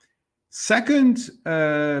 Second,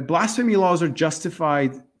 blasphemy laws are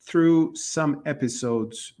justified through some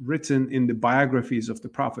episodes written in the biographies of the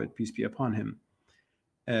Prophet, peace be upon him,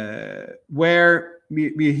 where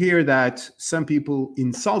we hear that some people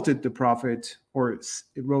insulted the Prophet or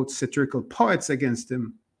wrote satirical poets against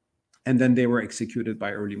him, and then they were executed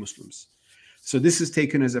by early Muslims. So this is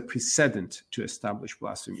taken as a precedent to establish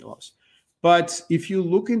blasphemy laws. But if you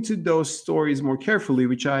look into those stories more carefully,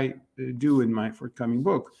 which I do in my forthcoming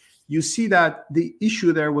book, you see that the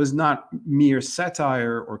issue there was not mere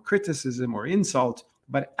satire or criticism or insult,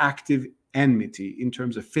 but active enmity in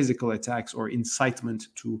terms of physical attacks or incitement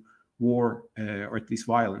to war or at least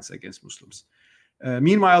violence against Muslims.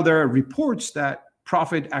 Meanwhile, there are reports that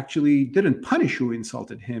Prophet actually didn't punish who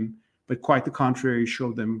insulted him, but quite the contrary,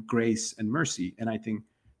 showed them grace and mercy. And I think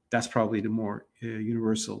that's probably the more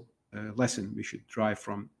universal lesson we should derive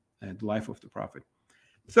from the life of the Prophet.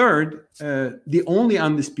 Third, the only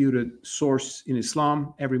undisputed source in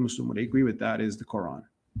Islam, every Muslim would agree with that, is the Quran.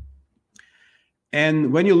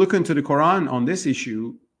 And when you look into the Quran on this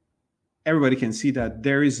issue, everybody can see that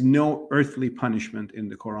there is no earthly punishment in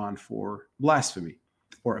the Quran for blasphemy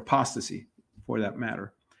or apostasy, for that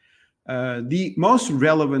matter. The most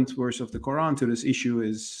relevant verse of the Quran to this issue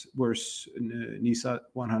is verse Nisa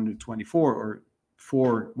 124 or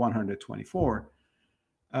 4:124,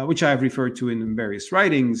 which I have referred to in various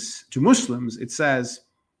writings to Muslims. It says,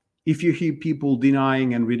 if you hear people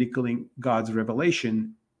denying and ridiculing God's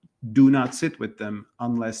revelation, do not sit with them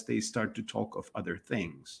unless they start to talk of other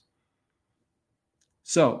things.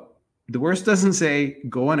 So the verse doesn't say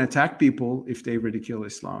go and attack people if they ridicule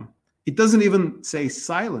Islam. It doesn't even say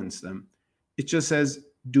silence them. It just says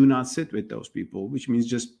do not sit with those people, which means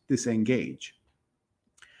just disengage.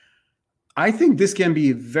 I think this can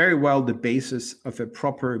be very well the basis of a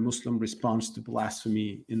proper Muslim response to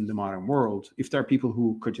blasphemy in the modern world. If there are people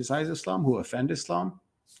who criticize Islam, who offend Islam,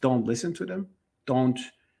 don't listen to them, don't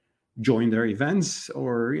join their events,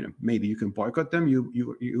 or maybe you can boycott them.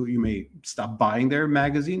 You may stop buying their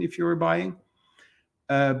magazine if you were buying.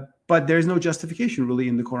 But there's no justification really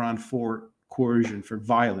in the Quran for coercion, for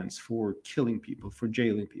violence, for killing people, for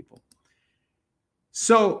jailing people.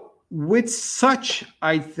 So with such,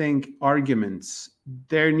 I think, arguments,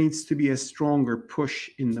 there needs to be a stronger push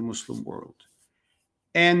in the Muslim world.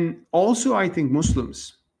 And also, I think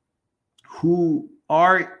Muslims who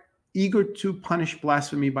are eager to punish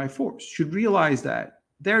blasphemy by force should realize that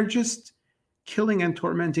they're just killing and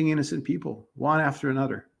tormenting innocent people, one after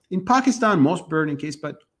another. In Pakistan, most burning case,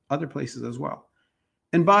 but other places as well.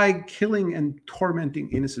 And by killing and tormenting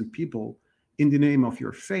innocent people in the name of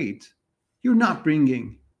your faith, you're not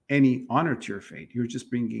bringing any honor to your faith. You're just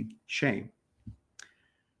bringing shame.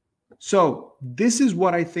 So this is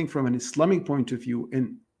what I think from an Islamic point of view,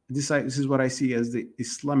 and this is what I see as the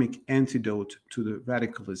Islamic antidote to the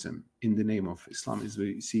radicalism in the name of Islam, as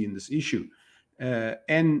we see in this issue.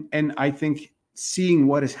 And I think seeing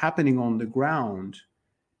what is happening on the ground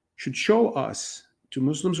should show us, to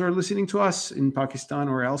Muslims who are listening to us in Pakistan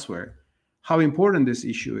or elsewhere, how important this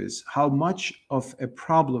issue is, how much of a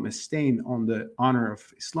problem, a stain on the honor of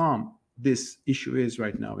Islam this issue is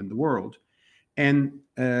right now in the world. And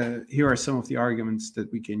here are some of the arguments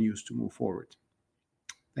that we can use to move forward.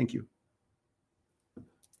 Thank you.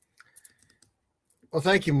 Well,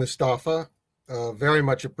 thank you, Mustafa. Very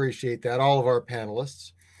much appreciate that, all of our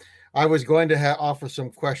panelists. I was going to offer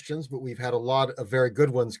some questions, but we've had a lot of very good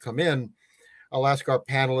ones come in. I'll ask our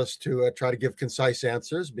panelists to try to give concise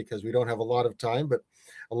answers because we don't have a lot of time, but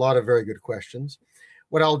a lot of very good questions.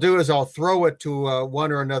 What I'll do is I'll throw it to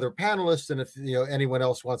one or another panelist, and if anyone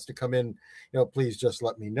else wants to come in, please just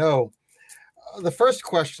let me know. The first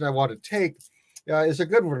question I want to take is a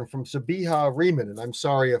good one from Sabiha Riemann, and I'm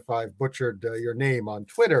sorry if I've butchered your name on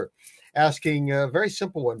Twitter, asking a very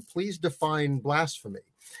simple one. Please define blasphemy.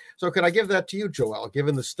 So can I give that to you, Joel?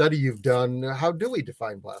 Given the study you've done, how do we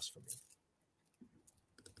define blasphemy?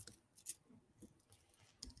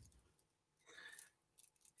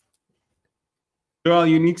 Joel,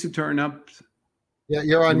 you need to turn up. Yeah,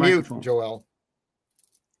 you're on mute, Joel.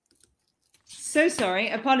 So sorry.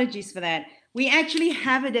 Apologies for that. We actually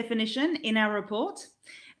have a definition in our report.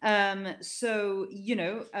 So,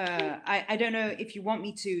 I don't know if you want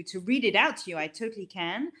me to read it out to you. I totally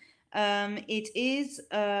can. It's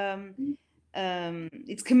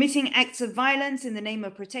committing acts of violence in the name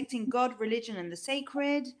of protecting God, religion, and the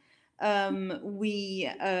sacred. We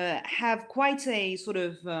have quite a sort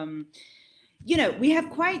of, we have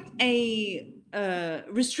quite a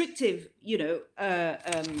restrictive,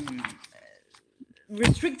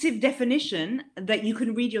 restrictive definition that you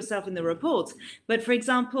can read yourself in the report. But for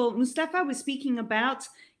example, Mustafa was speaking about,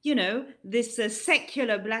 this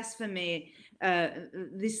secular blasphemy.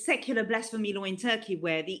 This secular blasphemy law in Turkey,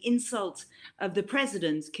 where the insult of the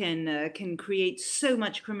president can create so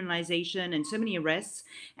much criminalization and so many arrests.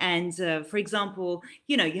 And for example,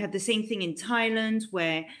 you have the same thing in Thailand,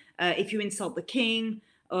 where if you insult the king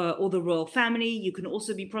or the royal family, you can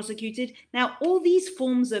also be prosecuted. Now, all these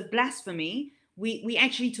forms of blasphemy, we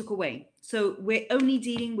actually took away. So we're only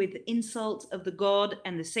dealing with insult of the God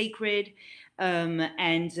and the sacred,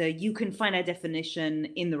 and you can find a definition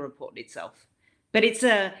in the report itself. But it's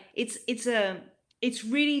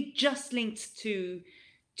really just linked to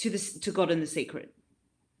God and the sacred.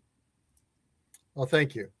 Well,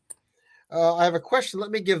 thank you. I have a question.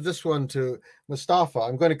 Let me give this one to Mustafa.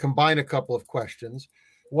 I'm going to combine a couple of questions.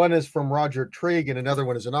 One is from Roger Trigg and another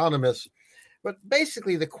one is anonymous. But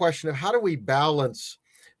basically the question of how do we balance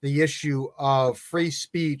the issue of free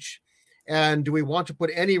speech, and do we want to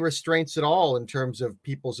put any restraints at all in terms of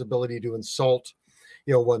people's ability to insult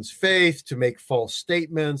one's faith, to make false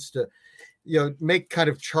statements, to make kind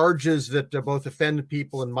of charges that both offend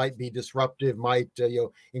people and might be disruptive, might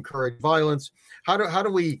encourage violence. How do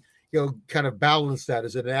we kind of balance that?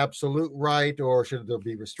 Is it an absolute right, or should there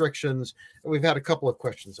be restrictions? We've had a couple of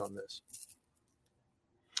questions on this.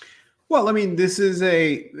 Well, I mean, this is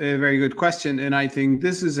a very good question, and I think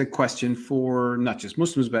this is a question for not just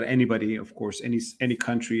Muslims, but anybody, of course, any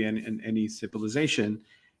country and any civilization.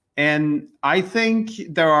 And I think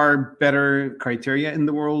there are better criteria in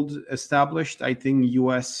the world established. I think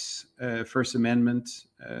U.S. First Amendment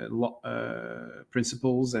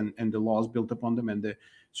principles and the laws built upon them and the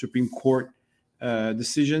Supreme Court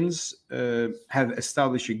decisions have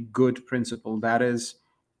established a good principle. That is,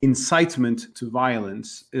 incitement to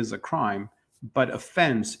violence is a crime, but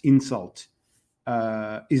offense, insult,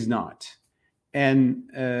 is not.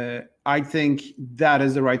 And I think that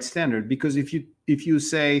is the right standard, because if you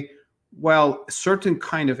say, well, a certain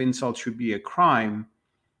kind of insult should be a crime,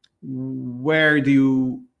 where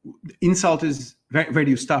do you stop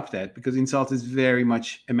that? Because insult is very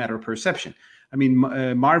much a matter of perception. I mean,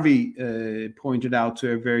 Marvi pointed out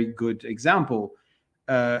to a very good example.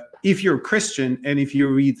 If you're Christian and if you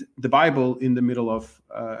read the Bible in the middle of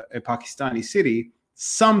a Pakistani city,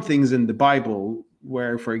 some things in the Bible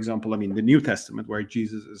where, for example, the New Testament, where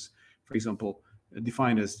Jesus is, for example,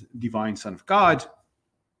 defined as divine Son of God,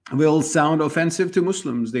 will sound offensive to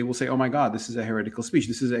Muslims. They will say, oh my God, this is a heretical speech.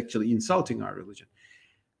 This is actually insulting our religion.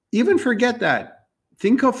 Even forget that.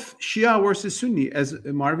 Think of Shia versus Sunni. As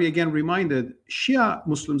Marvi again reminded, Shia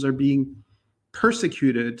Muslims are being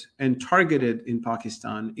persecuted and targeted in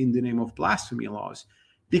Pakistan in the name of blasphemy laws,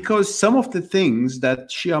 because some of the things that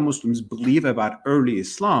Shia Muslims believe about early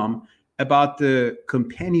Islam, about the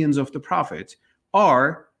companions of the Prophet,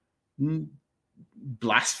 are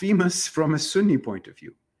blasphemous from a Sunni point of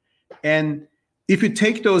view. And if you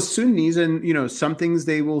take those Sunnis and, some things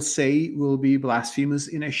they will say will be blasphemous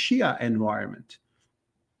in a Shia environment.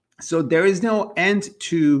 So there is no end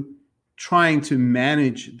to trying to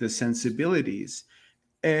manage the sensibilities.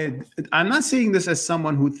 And I'm not saying this as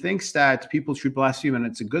someone who thinks that people should blaspheme and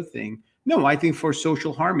it's a good thing. No, I think for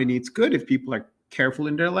social harmony, it's good if people are careful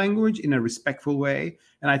in their language in a respectful way.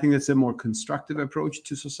 And I think that's a more constructive approach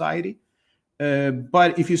to society.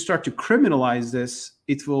 But if you start to criminalize this,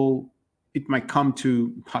 it might come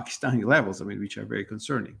to Pakistani levels, which are very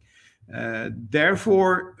concerning.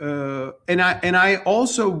 Therefore, and I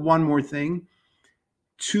also, one more thing,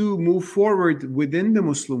 to move forward within the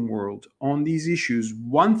Muslim world on these issues,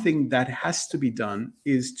 one thing that has to be done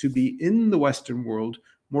is to be in the Western world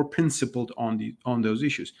more principled on those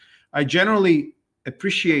issues. I generally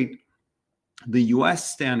appreciate the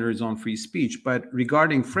US standards on free speech, but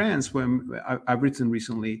regarding France, when I've written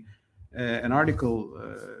recently an article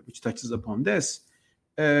which touches upon this,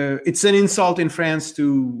 it's an insult in France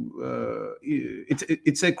to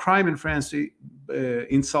it's a crime in France to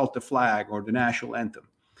insult the flag or the national anthem.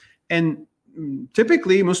 And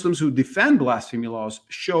typically Muslims who defend blasphemy laws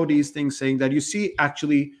show these things, saying that you see,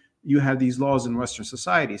 actually you have these laws in Western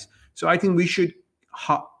societies. So I think we should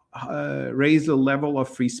raise the level of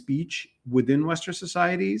free speech within Western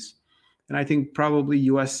societies. And I think probably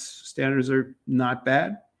US standards are not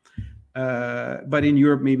bad. But in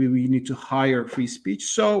Europe, maybe we need to hire free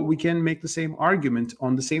speech. So we can make the same argument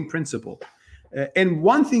on the same principle. And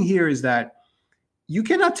one thing here is that you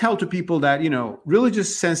cannot tell to people that,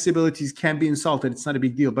 religious sensibilities can be insulted. It's not a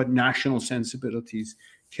big deal, but national sensibilities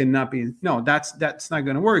cannot be. No, that's not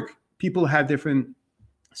going to work. People have different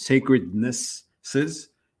sacrednesses,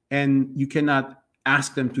 and you cannot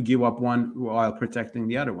ask them to give up one while protecting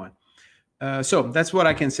the other one. So that's what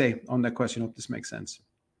I can say on that question. Hope this makes sense.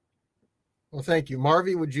 Well, thank you.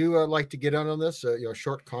 Marvi, would you like to get on this? Your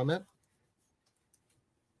short comment?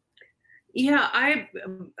 Yeah, I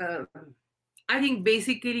think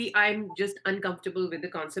basically I'm just uncomfortable with the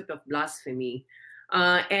concept of blasphemy.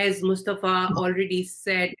 As Mustafa already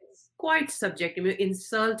said, it's quite subjective.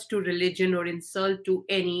 Insult to religion or insult to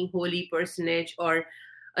any holy personage or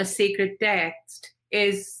a sacred text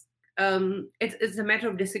is it's a matter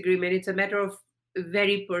of disagreement. It's a matter of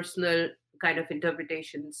very personal kind of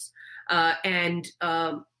interpretations and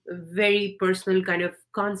very personal kind of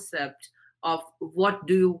concept of what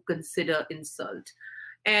do you consider insult.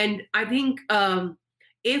 And I think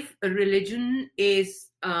if a religion is,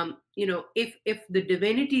 if the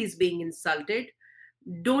divinity is being insulted,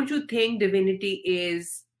 don't you think divinity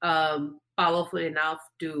is powerful enough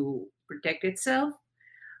to protect itself?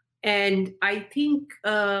 And I think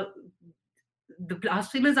the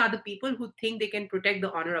blasphemers are the people who think they can protect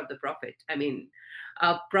the honor of the prophet. I mean,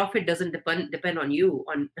 a prophet doesn't depend on you.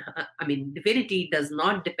 Divinity does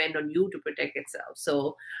not depend on you to protect itself.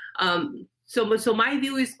 So, so my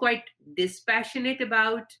view is quite dispassionate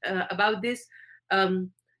about this.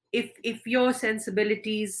 If your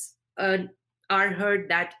sensibilities are hurt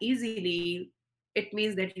that easily, it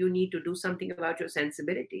means that you need to do something about your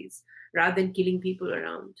sensibilities rather than killing people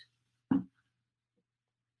around.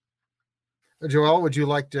 Joel, would you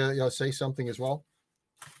like to say something as well?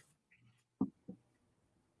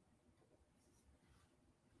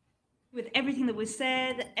 With everything that was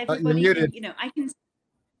said, you're everybody, muted. I can.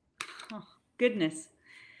 Oh goodness.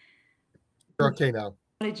 You're okay now.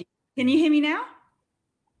 Can you hear me now?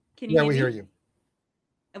 We hear you.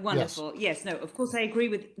 Wonderful. Yes, no, of course I agree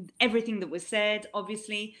with everything that was said.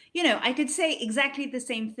 Obviously, I could say exactly the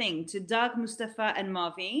same thing to Doug, Mustafa, and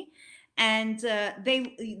Marvi. And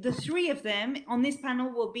the three of them on this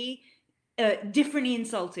panel will be differently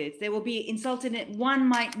insulted. They will be insulted. One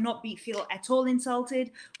might not feel at all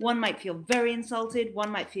insulted. One might feel very insulted.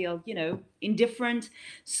 One might feel, indifferent.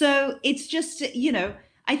 So it's just,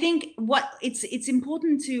 I think it's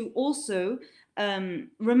important to also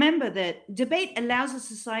remember that debate allows a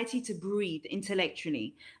society to breathe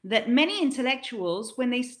intellectually. That many intellectuals, when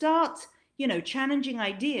they start challenging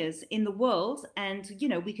ideas in the world, and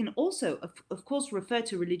we can also of course refer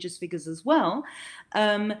to religious figures as well,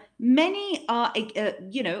 many are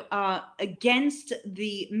are against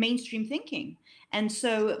the mainstream thinking. And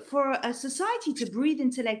so for a society to breathe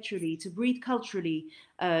intellectually, to breathe culturally,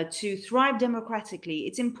 to thrive democratically,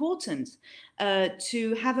 it's important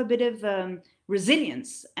to have a bit of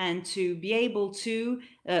resilience and to be able to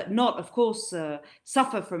not, of course,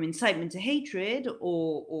 suffer from incitement to hatred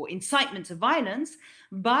or incitement to violence,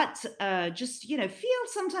 but just feel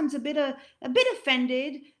sometimes a bit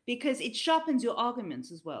offended, because it sharpens your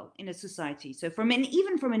arguments as well in a society. So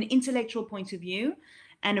even from an intellectual point of view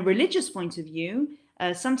and a religious point of view,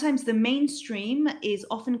 sometimes the mainstream is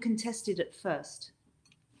often contested at first.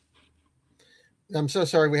 I'm so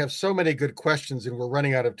sorry. We have so many good questions and we're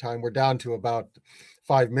running out of time. We're down to about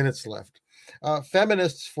 5 minutes left.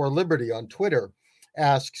 Feminists for Liberty on Twitter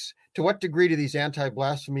asks, to what degree do these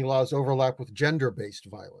anti-blasphemy laws overlap with gender-based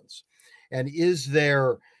violence? And is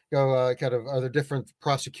there, are there different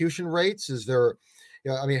prosecution rates? Is there,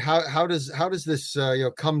 how does this,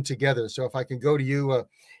 come together? So if I can go to you,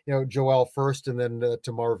 Joel first, and then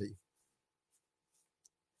to Marvi.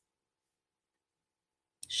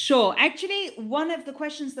 Sure. Actually, one of the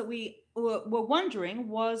questions that we were wondering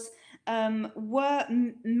was, were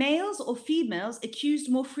males or females accused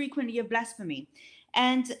more frequently of blasphemy?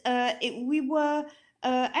 And we were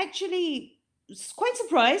actually quite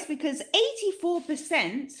surprised, because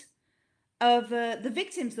 84% of the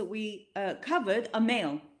victims that we covered are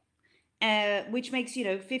male, which makes,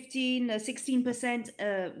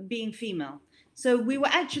 16% being female. So we were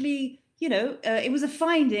actually, it was a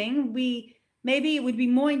finding. Maybe it would be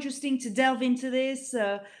more interesting to delve into this.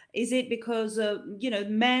 Is it because,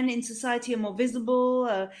 men in society are more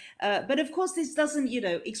visible? But of course, this doesn't,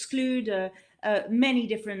 exclude many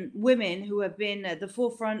different women who have been at the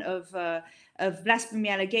forefront of blasphemy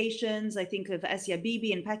allegations. I think of Asia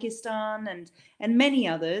Bibi in Pakistan and many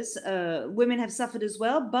others. Women have suffered as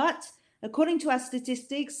well, but according to our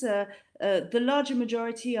statistics, the larger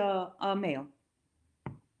majority are male.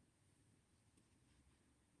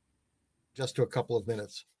 Just to a couple of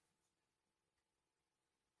minutes.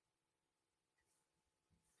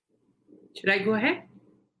 Should I go ahead?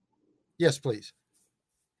 Yes, please.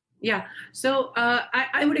 Yeah, so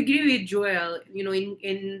I would agree with Joel.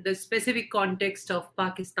 In the specific context of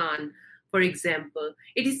Pakistan, for example,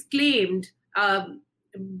 it is claimed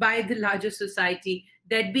by the larger society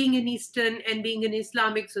that being an Eastern and being an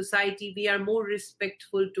Islamic society, we are more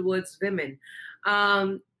respectful towards women.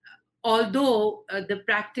 Although the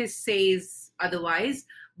practice says otherwise,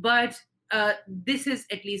 but this is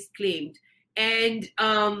at least claimed. And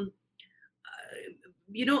I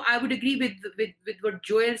would agree with what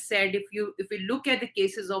Joel said. If we look at the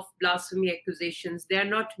cases of blasphemy accusations, there are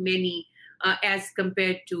not many as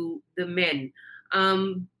compared to the men.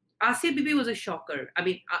 Asia Bibi was a shocker. I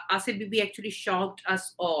mean, Asia Bibi actually shocked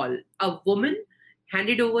us all. A woman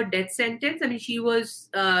handed over death sentence. I mean, she was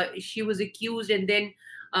accused, and then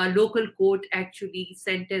a local court actually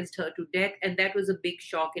sentenced her to death, and that was a big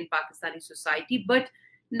shock in Pakistani society. But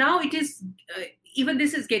now it is even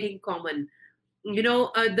this is getting common.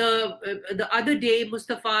 The other day,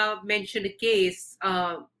 Mustafa mentioned a case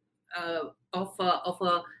of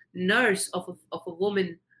a nurse, of a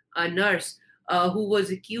woman, a nurse who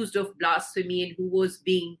was accused of blasphemy and who was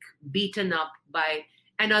being beaten up by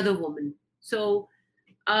another woman. So,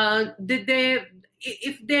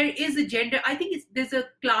 if there is a gender, I think there's a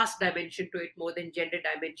class dimension to it more than gender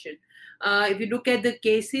dimension. If you look at the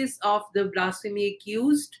cases of the blasphemy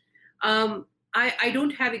accused, I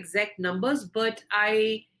don't have exact numbers, but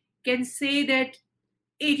I can say that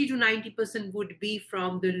 80 to 90% would be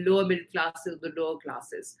from the lower middle classes, the lower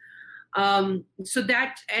classes. So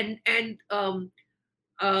that and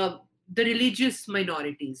the religious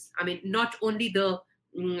minorities. I mean, not only the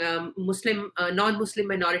Muslim, non-Muslim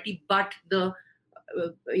minority, but the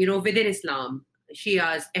within Islam,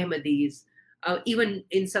 Shias, Ahmadis, even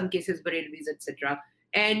in some cases Barelvis, etc.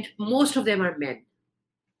 And most of them are men.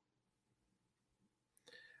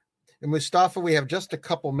 And Mustafa, we have just a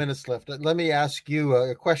couple minutes left. Let me ask you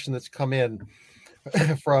a question that's come in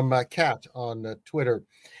from Kat on Twitter.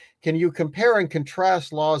 Can you compare and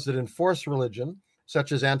contrast laws that enforce religion,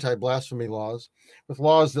 such as anti-blasphemy laws, with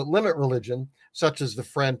laws that limit religion, such as the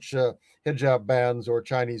French hijab bans or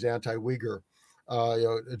Chinese anti-Uyghur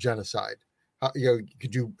genocide?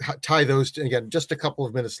 Could you tie those to, again, just a couple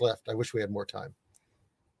of minutes left. I wish we had more time.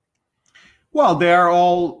 Well, they are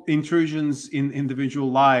all intrusions in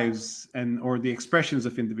individual lives or the expressions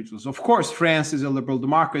of individuals. Of course, France is a liberal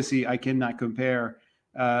democracy. I cannot compare.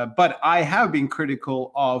 But I have been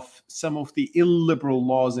critical of some of the illiberal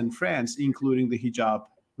laws in France, including the hijab,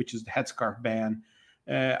 which is the headscarf ban.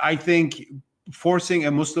 I think forcing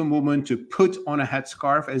a Muslim woman to put on a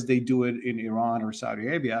headscarf, as they do it in Iran or Saudi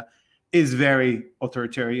Arabia, is very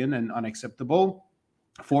authoritarian and unacceptable.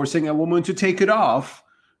 Forcing a woman to take it off,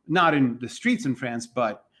 not in the streets in France,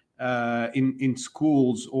 but in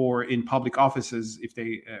schools or in public offices, if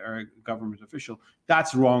they are a government official,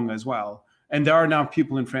 that's wrong as well. And there are now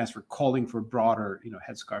people in France for calling for broader,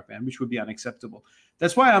 headscarf ban, which would be unacceptable.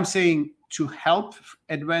 That's why I'm saying to help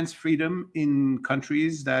advance freedom in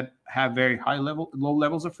countries that have very low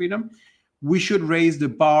levels of freedom, we should raise the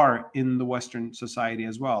bar in the Western society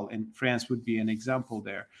as well. And France would be an example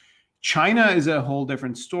there. China is a whole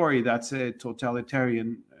different story. That's a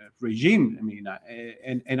totalitarian regime. I mean,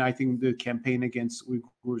 and I think the campaign against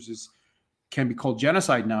Uyghurs can be called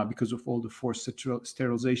genocide now because of all the forced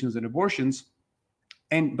sterilizations and abortions.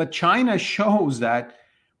 But China shows that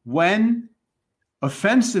when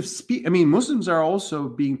offensive speech, I mean, Muslims are also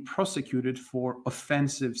being prosecuted for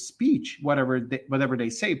offensive speech, whatever they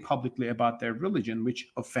say publicly about their religion, which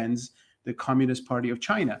offends the Communist Party of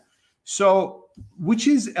China. So, which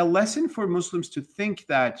is a lesson for Muslims to think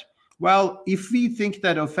that, well, if we think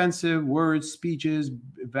that offensive words, speeches,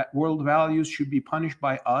 world values should be punished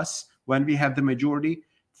by us when we have the majority,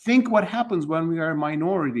 think what happens when we are a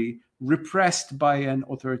minority repressed by an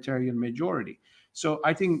authoritarian majority. So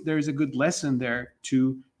I think there's a good lesson there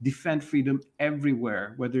to defend freedom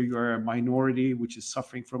everywhere, whether you're a minority which is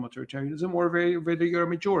suffering from authoritarianism or whether you're a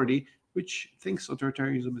majority which thinks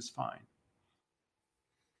authoritarianism is fine.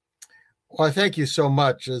 Well, thank you so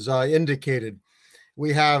much. As I indicated,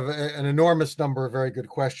 we have an enormous number of very good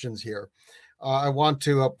questions here. I want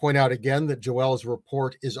to point out again that Joel's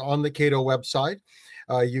report is on the Cato website.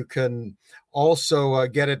 You can also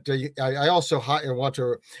get it. I also want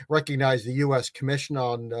to recognize the U.S. Commission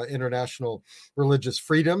on International Religious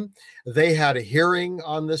Freedom. They had a hearing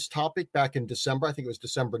on this topic back in December. I think it was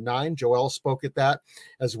December 9. Joelle spoke at that,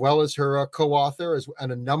 as well as her co-author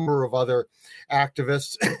and a number of other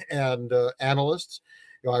activists and analysts.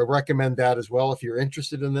 I recommend that as well if you're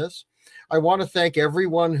interested in this. I want to thank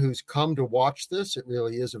everyone who's come to watch this. It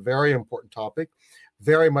really is a very important topic.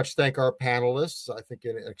 Very much thank our panelists. I think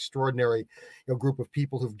an extraordinary group of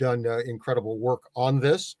people who've done incredible work on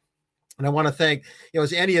this. And I want to thank,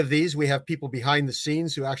 as any of these, we have people behind the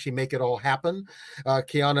scenes who actually make it all happen.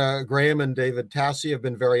 Kiana Graham and David Tassi have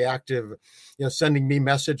been very active, sending me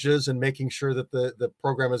messages and making sure that the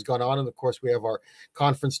program has gone on. And of course, we have our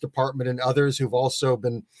conference department and others who've also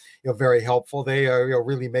been, very helpful. They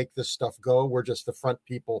really make this stuff go. We're just the front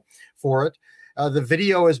people for it. The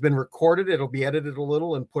video has been recorded. It'll be edited a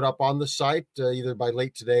little and put up on the site either by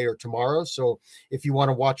late today or tomorrow. So if you want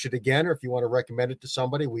to watch it again, or if you want to recommend it to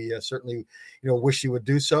somebody, we certainly, wish you would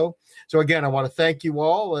do so. So again, I want to thank you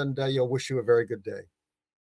all and wish you a very good day.